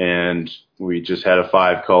 and we just had a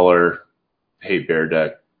 5-color hate bear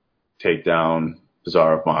deck take down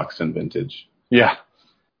Bazaar Moxon vintage. Yeah.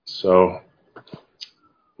 So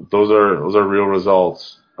those are real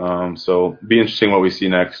results. So be interesting what we see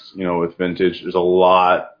next, with vintage. There's a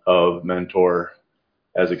lot of mentor,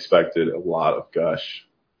 as expected, a lot of gush.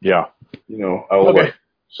 Yeah. I will let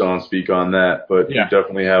Sean speak on that, but you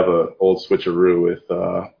definitely have a old switcheroo with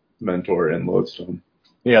mentor and lodestone.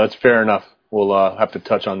 Yeah, that's fair enough. We'll have to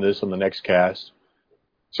touch on this on the next cast.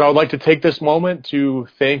 So I'd like to take this moment to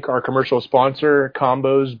thank our commercial sponsor,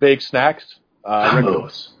 Combos Baked Snacks.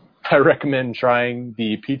 Combos. I recommend trying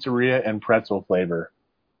the pizzeria and pretzel flavor,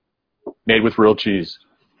 made with real cheese.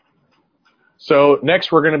 So next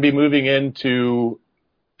we're going to be moving into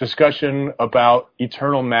discussion about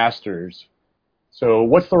Eternal Masters. So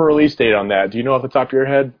what's the release date on that? Do you know off the top of your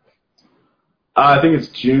head? I think it's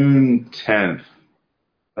June 10th,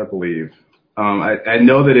 I believe. I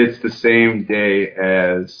know that it's the same day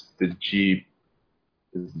as the GP?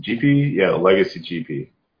 Yeah, the Legacy GP.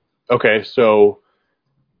 Okay, so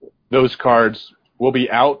those cards will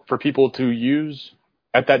be out for people to use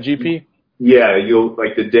at that GP? Yeah, you'll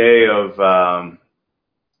like the day of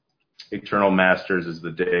Eternal Masters is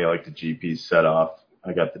the day like the GP's set off.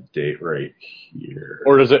 I got the date right here.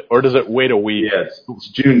 Or does it wait a week? Yeah, it's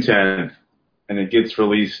June 10th, and it gets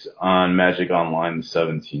released on Magic Online the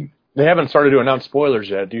 17th. They haven't started to announce spoilers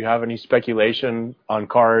yet. Do you have any speculation on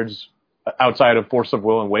cards outside of Force of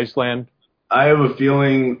Will and Wasteland? I have a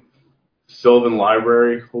feeling Sylvan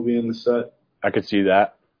Library will be in the set. I could see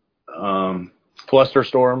that.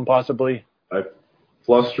 Flusterstorm, possibly?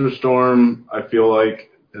 Flusterstorm, I feel like,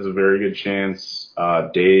 has a very good chance.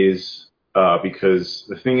 Days, because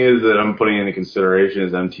the thing is that I'm putting into consideration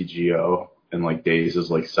is MTGO, and like Days is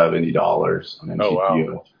like $70 on MTGO. Oh,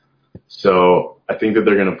 wow. So I think that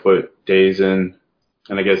they're going to put Days in,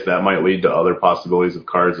 and I guess that might lead to other possibilities of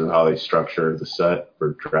cards and how they structure the set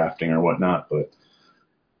for drafting or whatnot. But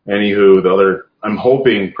anywho, I'm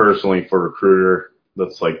hoping personally for Recruiter.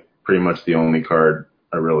 That's like pretty much the only card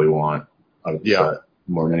I really want out of the set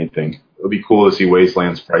more than anything. It would be cool to see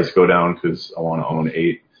Wasteland's price go down because I want to own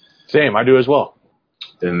 8. Same, I do as well.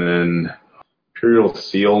 And then Imperial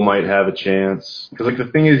Seal might have a chance. Because like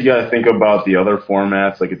the thing is, you got to think about the other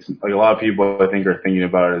formats. Like it's like a lot of people I think are thinking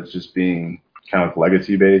about it as just being kind of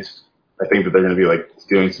legacy based. I think that they're going to be like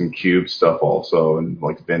doing some cube stuff also, and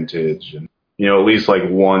like vintage, and at least like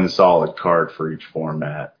one solid card for each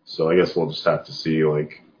format. So I guess we'll just have to see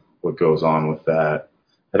like what goes on with that.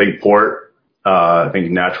 I think I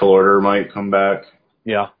think Natural Order might come back.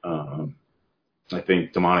 Yeah. I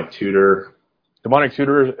think Demonic Tutor. Demonic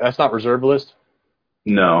Tutor, that's not reserve list?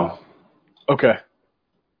 No. Okay.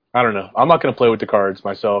 I don't know. I'm not going to play with the cards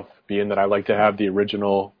myself, being that I like to have the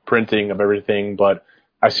original printing of everything, but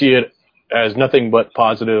I see it as nothing but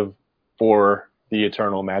positive for the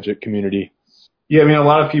Eternal Magic community. Yeah, I mean, a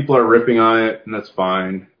lot of people are ripping on it, and that's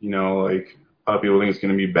fine. Like, a lot of people think it's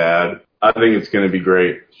going to be bad. I think it's going to be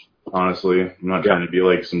great, honestly. I'm not trying to be,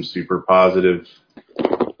 like, some super positive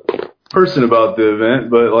person about the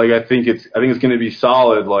event, but, like, I think it's going to be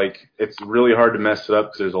solid. Like, it's really hard to mess it up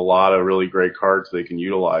because there's a lot of really great cards they can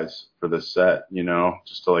utilize for this set,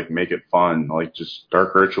 just to, like, make it fun. Like, just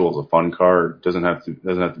Dark Ritual is a fun card. It doesn't have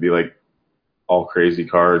to be, like, all crazy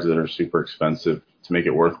cards that are super expensive to make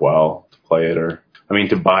it worthwhile to play it. Or, I mean,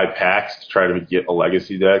 to buy packs to try to get a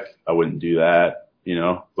legacy deck, I wouldn't do that, you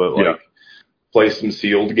know. But, like, play some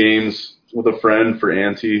sealed games with a friend for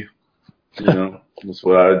ante, you know. That's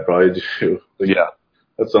what I'd probably do. Like,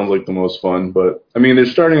 that sounds like the most fun. But, I mean, they're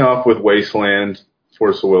starting off with Wasteland,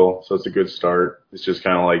 Force of Will, so it's a good start. It's just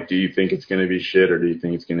kind of like, do you think it's going to be shit or do you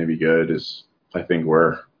think it's going to be good is, I think,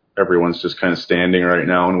 where everyone's just kind of standing right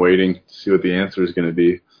now and waiting to see what the answer is going to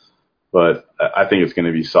be. But I think it's going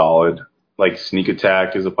to be solid. Like Sneak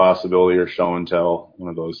Attack is a possibility, or Show and Tell, one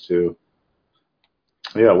of those two.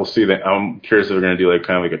 Yeah, we'll see. That. I'm curious if they're going to do like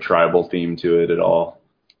kind of like a tribal theme to it at all,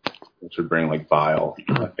 which would bring like Vile.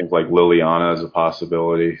 I think like Liliana is a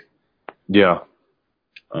possibility. Yeah.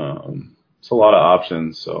 It's a lot of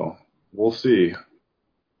options, so we'll see.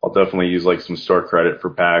 I'll definitely use like some store credit for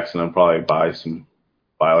packs, and I'll probably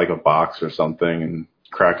buy like a box or something and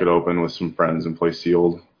crack it open with some friends and play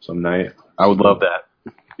sealed some night. I would love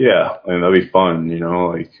that. Yeah, I mean, that'd be fun, you know,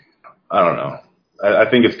 like, I don't know. I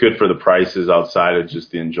think it's good for the prices outside of just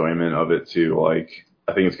the enjoyment of it too. Like,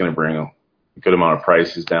 I think it's going to bring a good amount of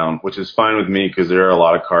prices down, which is fine with me because there are a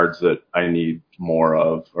lot of cards that I need more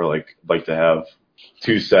of, or like to have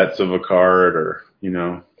 2 sets of a card, or, you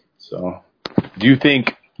know, so. Do you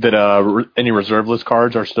think that any reserve list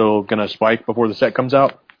cards are still going to spike before the set comes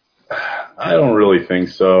out? I don't really think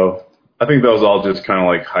so. I think that was all just kind of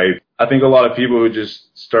like hype. I think a lot of people who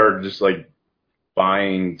just started just like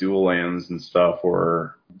buying dual lands and stuff,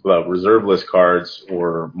 or reserve list cards,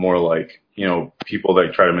 or more like, you know, people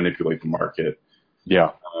that try to manipulate the market.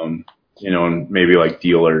 Yeah. You know, and maybe like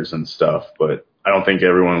dealers and stuff, but I don't think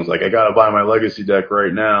everyone was like, I got to buy my legacy deck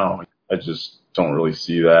right now. I just don't really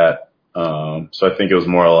see that. So I think it was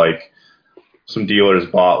more like some dealers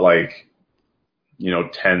bought like, you know,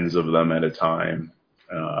 tens of them at a time.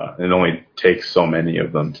 It only takes so many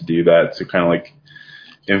of them to do that, to kind of like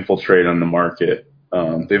infiltrate on the market.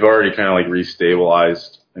 They've already kind of like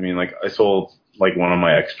restabilized. I mean, like I sold like one of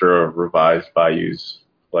my extra revised Bayous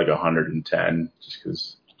like 110 just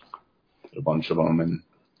because a bunch of them, and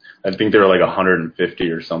I think they were like 150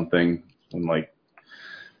 or something, and like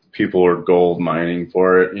people were gold mining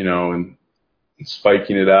for it, you know, and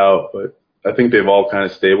spiking it out. But I think they've all kind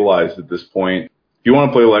of stabilized at this point. If you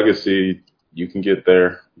want to play Legacy, you can get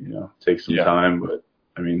there, you know, take some time. But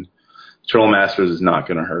I mean, Eternal Masters is not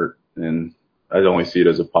going to hurt, and I only see it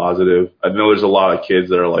as a positive. I know there's a lot of kids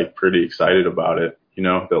that are like pretty excited about it, you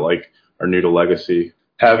know, that like are new to Legacy,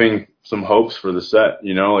 having some hopes for the set,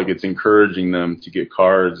 you know, like it's encouraging them to get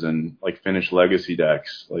cards and like finish Legacy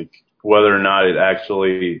decks. Like whether or not it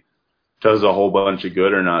actually does a whole bunch of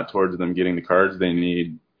good or not towards them getting the cards they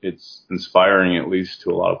need, it's inspiring at least to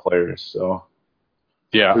a lot of players. So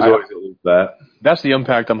yeah, there's always at least that. That's the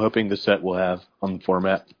impact I'm hoping the set will have on the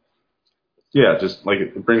format. Yeah, just like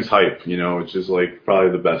it brings hype, you know, which is like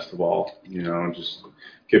probably the best of all, you know, just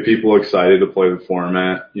get people excited to play the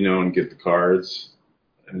format, you know, and get the cards.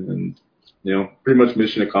 And then, you know, pretty much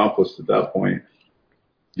mission accomplished at that point.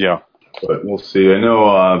 Yeah. But we'll see. I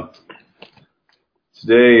know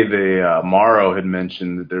today Morrow had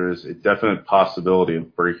mentioned that there is a definite possibility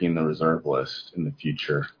of breaking the reserve list in the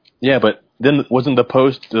future. Yeah, but then wasn't the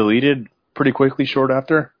post deleted pretty quickly short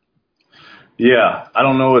after? Yeah, I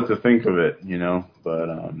don't know what to think of it, you know, but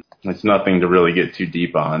it's nothing to really get too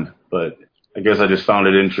deep on. But I guess I just found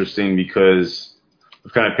it interesting because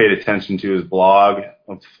I've kind of paid attention to his blog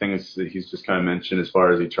of things that he's just kind of mentioned as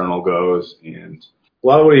far as Eternal goes. And a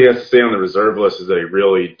lot of what he has to say on the reserve list is that he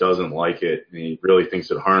really doesn't like it, and he really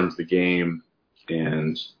thinks it harms the game,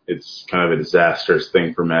 and it's kind of a disastrous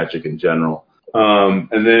thing for Magic in general.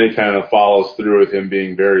 And then it kind of follows through with him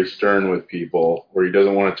being very stern with people, where he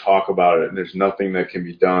doesn't want to talk about it, and there's nothing that can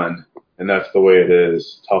be done, and that's the way it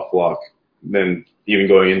is. Tough luck. And then even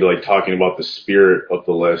going into like talking about the spirit of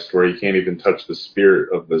the list, where you can't even touch the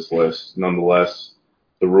spirit of this list, nonetheless,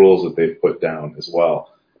 the rules that they've put down as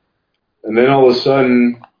well. And then all of a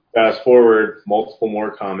sudden, fast forward, multiple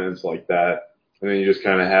more comments like that, and then you just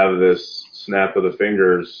kind of have this snap of the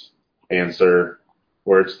fingers answer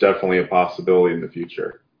where it's definitely a possibility in the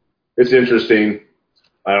future. It's interesting.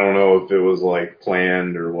 I don't know if it was like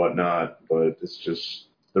planned or whatnot, but it's just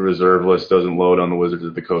the reserve list doesn't load on the Wizards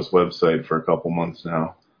of the Coast website for a couple months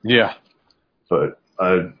now. Yeah. But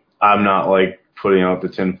I'm not like putting out the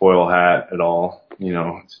tinfoil hat at all. You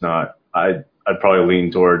know, it's not. I'd probably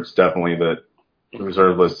lean towards definitely that the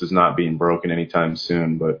reserve list is not being broken anytime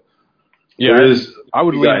soon, but yeah, there is. I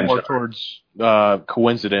would lean more towards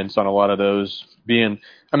coincidence on a lot of those being.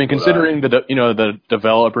 I mean, considering the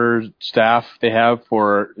developer staff they have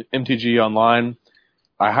for MTG Online,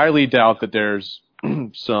 I highly doubt that there's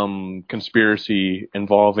some conspiracy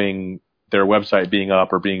involving their website being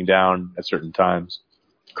up or being down at certain times.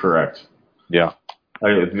 Correct. Yeah.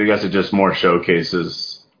 I guess it just more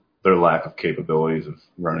showcases their lack of capabilities of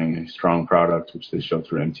running a strong product, which they show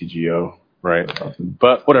through MTGO. Right.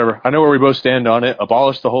 But whatever. I know where we both stand on it.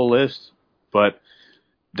 Abolish the whole list, but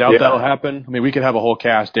doubt that'll happen. I mean, we could have a whole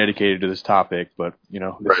cast dedicated to this topic, but,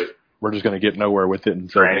 we're just going to get nowhere with it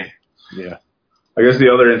until. Right. Yeah. I guess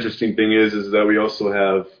the other interesting thing is that we also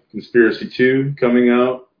have Conspiracy 2 coming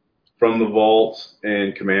out from the Vault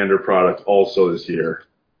and Commander product also this year.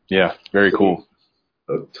 Yeah, very cool.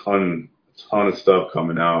 A ton of stuff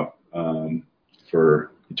coming out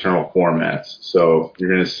for Eternal formats. So you're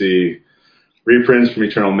going to see reprints from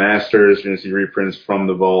Eternal Masters. You're going to see reprints from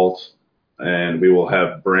the Vault. And we will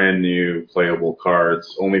have brand new playable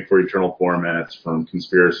cards only for Eternal formats from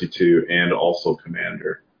Conspiracy 2 and also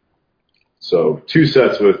Commander. So 2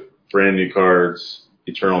 sets with brand new cards,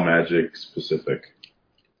 Eternal Magic specific.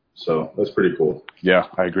 So that's pretty cool. Yeah,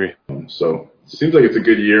 I agree. So it seems like it's a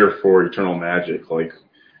good year for Eternal Magic. Like,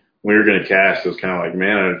 when we were going to cast, it was kind of like,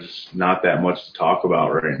 man, there's just not that much to talk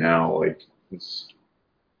about right now. Like,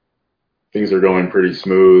 things are going pretty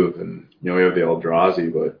smooth, and, we have the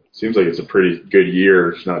Eldrazi, but it seems like it's a pretty good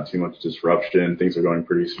year. There's not too much disruption. Things are going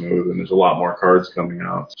pretty smooth, and there's a lot more cards coming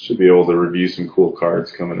out. Should be able to review some cool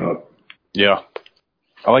cards coming up. Yeah.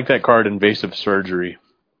 I like that card, Invasive Surgery.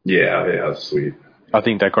 Yeah, that's sweet. I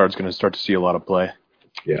think that card's going to start to see a lot of play.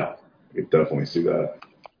 Yeah, I could definitely see that.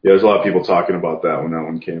 Yeah, there's a lot of people talking about that when that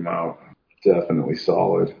one came out. Definitely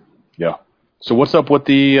solid. Yeah. So what's up with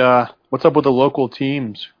the local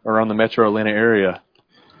teams around the Metro Atlanta area?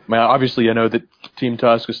 I mean, obviously, I know that Team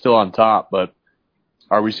Tusk is still on top, but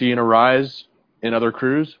are we seeing a rise in other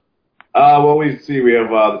crews? Well, we have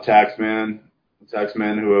the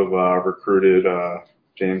Taxmen who have recruited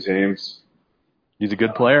James Hames. He's a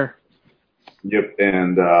good player. Yep,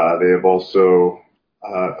 and they have also,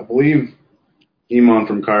 I believe, Iman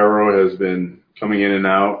from Cairo has been coming in and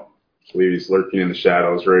out. I believe he's lurking in the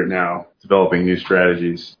shadows right now, developing new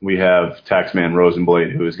strategies. We have Taxman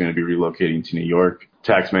Rosenblade, who is going to be relocating to New York.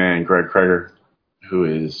 Taxman Greg Kreger, who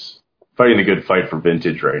is fighting a good fight for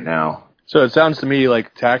Vintage right now. So it sounds to me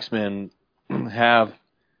like Taxmen have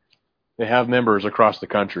members across the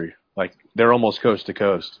country. Like, they're almost coast to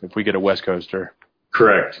coast if we get a West Coaster.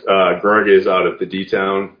 Correct. Greg is out at the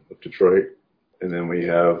D-Town of Detroit. And then we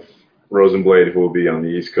have Rosenblade, who will be on the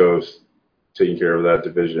East Coast, taking care of that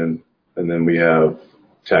division. And then we have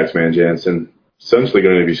Taxman Jansen, essentially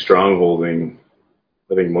going to be strongholding,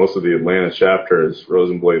 I think, most of the Atlanta chapter as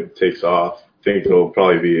Rosenblade takes off. I think there'll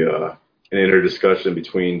probably be an interdiscussion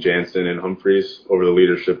between Jansen and Humphreys over the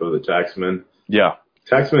leadership of the Taxmen. Yeah.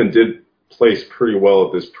 Taxmen did place pretty well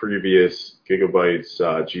at this previous Gigabytes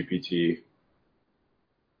GPT.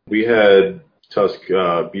 We had Tusk,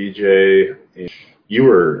 BJ, and you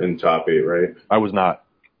were in top 8, right? I was not.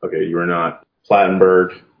 Okay, you were not.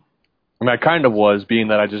 Plattenberg. I mean, I kind of was, being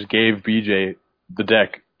that I just gave BJ the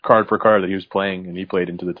deck card for card that he was playing, and he played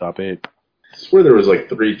into the top 8. I swear there was like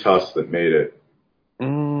 3 Tusks that made it.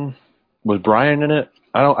 Was Brian in it?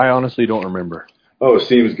 I honestly don't remember. Oh,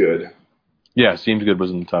 Seems Good. Yeah, Seems Good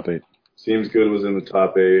was in the top 8. Seems Good was in the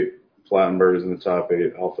top 8. Plattenberg was in the top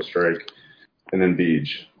 8. Alpha Strike. And then Beej.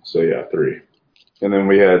 So, yeah, 3. And then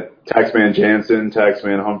we had Taxman Jansen,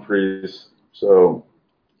 Taxman Humphreys. So,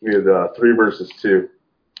 we had 3 versus 2.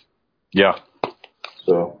 Yeah.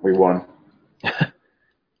 So, we won.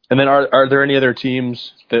 And then are there any other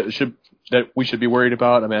teams that we should be worried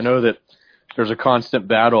about? I mean, I know that there's a constant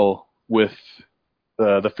battle with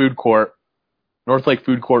the food court, North Lake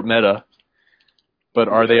Food Court meta, but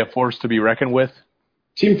are they a force to be reckoned with?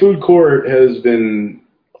 Team Food Court has been,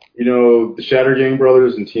 the Shatter Gang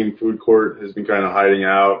brothers and Team Food Court has been kind of hiding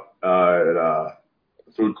out at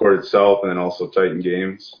the Food Court itself, and then also Titan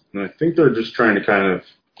Games. And I think they're just trying to kind of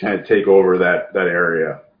take over that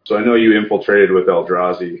area. So I know you infiltrated with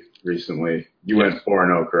Eldrazi recently. You went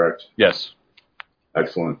 4-0, correct? Yes.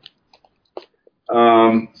 Excellent.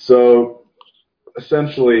 So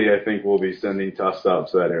essentially, I think we'll be sending Tusk out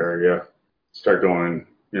to that area, start going,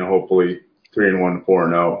 hopefully 3-1,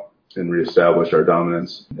 4-0, and reestablish our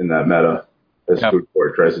dominance in that meta as Food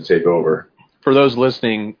Court tries to take over. For those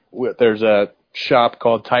listening, there's a shop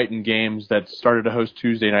called Titan Games that started to host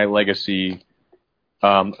Tuesday Night Legacy.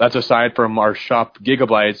 That's aside from our shop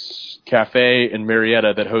Gigabytes Cafe in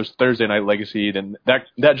Marietta that hosts Thursday Night Legacy. Then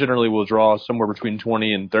that generally will draw somewhere between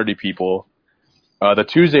 20 and 30 people. The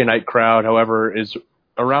Tuesday night crowd, however, is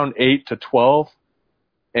around 8 to 12,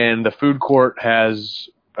 and the food court has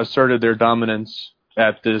asserted their dominance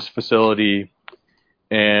at this facility,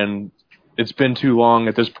 and it's been too long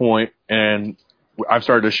at this point, and I've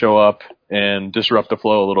started to show up and disrupt the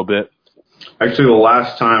flow a little bit. Actually, the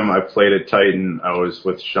last time I played at Titan, I was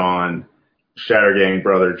with Sean. Shattergang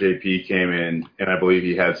brother JP came in, and I believe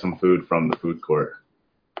he had some food from the food court.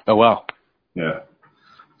 Oh, wow. Yeah.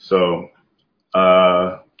 So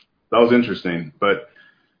that was interesting. But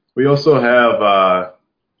we also have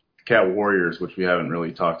Cat Warriors, which we haven't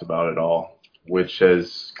really talked about at all, which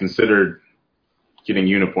has considered getting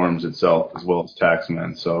uniforms itself as well as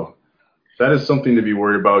taxmen. So that is something to be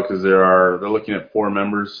worried about because they're looking at 4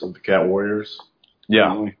 members of the Cat Warriors.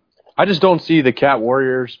 Yeah. I just don't see the Cat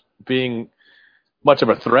Warriors being much of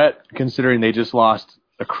a threat considering they just lost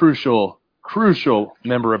a crucial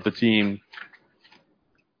member of the team,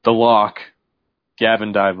 the Lock,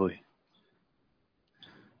 Gavin Dively.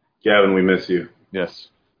 Gavin, we miss you. Yes.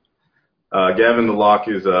 Gavin the Lock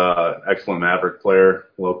is an excellent Maverick player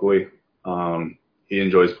locally. He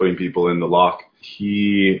enjoys putting people in the lock.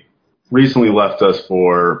 He recently left us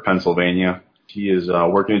for Pennsylvania. He is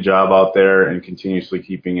working a job out there and continuously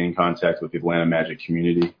keeping in contact with the Atlanta Magic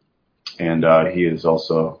community. And he is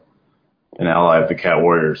also an ally of the Cat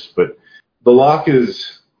Warriors. But the Lock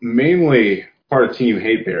is mainly part of Team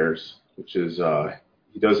Hate Bears, which is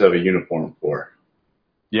he does have a uniform for.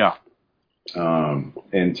 Yeah.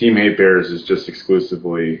 And Team Hate Bears is just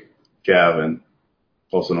exclusively Gavin,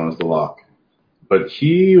 also known as the Lock. But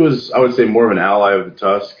he was, I would say, more of an ally of the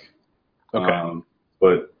Tusk. Okay.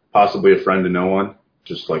 But possibly a friend to no one,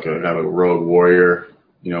 just like a rogue warrior,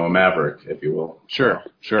 a Maverick, if you will. Sure.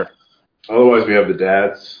 Otherwise, we have the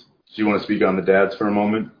Dads. Do you want to speak on the Dads for a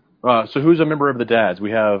moment? So who's a member of the Dads?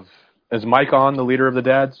 Is Mike on, the leader of the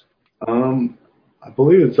Dads? I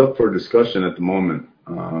believe it's up for discussion at the moment.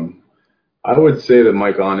 I would say that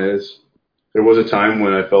Mike on is. There was a time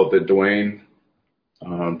when I felt that Dwayne,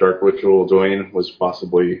 Dark Ritual Dwayne, was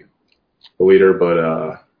possibly the leader,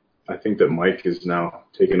 but I think that Mike is now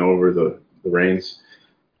taking over the reins.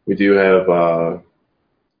 We do have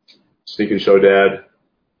Sneak and Show Dad,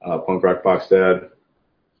 Punk Rock Box Dad,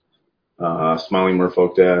 Smiling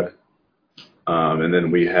Merfolk Dad, and then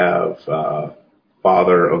we have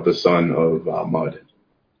father of the son of Mud.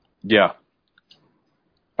 Yeah.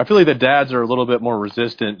 I feel like the Dads are a little bit more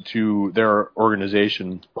resistant to their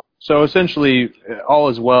organization. So essentially, all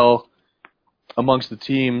is well amongst the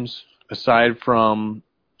teams, aside from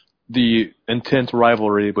the intense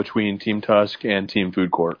rivalry between Team Tusk and Team Food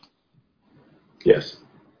Court. Yes.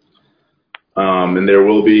 And there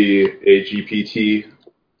will be a GPT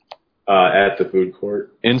at the food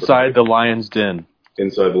court. Inside the Lion's Den.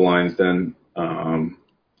 Inside the Lion's Den.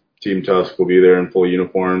 Team Tusk will be there in full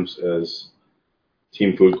uniforms, as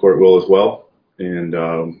Team Food Court will as well. And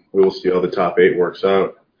we will see how the top 8 works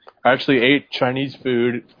out. I actually ate Chinese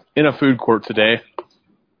food in a food court today.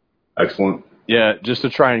 Excellent. Yeah, just to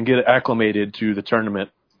try and get acclimated to the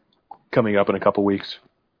tournament coming up in a couple weeks.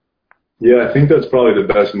 Yeah, I think that's probably the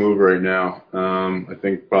best move right now. I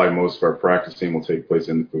think probably most of our practicing will take place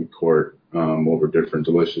in the food court over different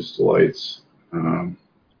delicious delights. I'm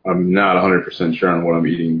not 100% sure on what I'm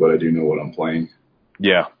eating, but I do know what I'm playing.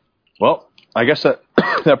 Yeah. Well, I guess that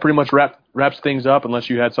pretty much wraps things up, unless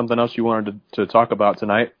you had something else you wanted to talk about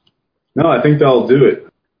tonight. No, I think that'll do it.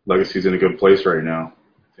 Legacy's in a good place right now.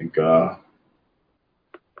 I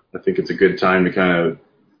think it's a good time to kind of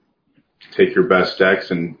take your best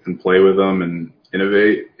decks and play with them and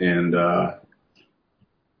innovate. And I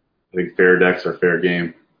think fair decks are fair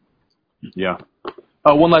game. Yeah.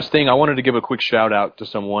 One last thing. I wanted to give a quick shout out to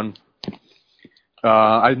someone.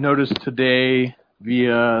 I noticed today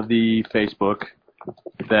via the Facebook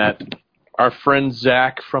that our friend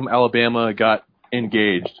Zach from Alabama got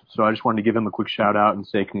engaged. So I just wanted to give him a quick shout out and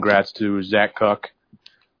say congrats to Zach Cook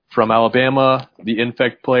from Alabama, the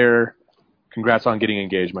Infect player. Congrats on getting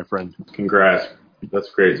engaged, my friend. Congrats. That's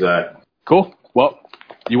great, Zach. Cool. Well,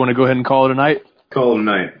 you want to go ahead and call it a night? Call it a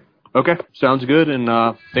night. Okay, sounds good.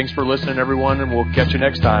 And thanks for listening, everyone, and we'll catch you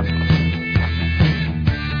next time.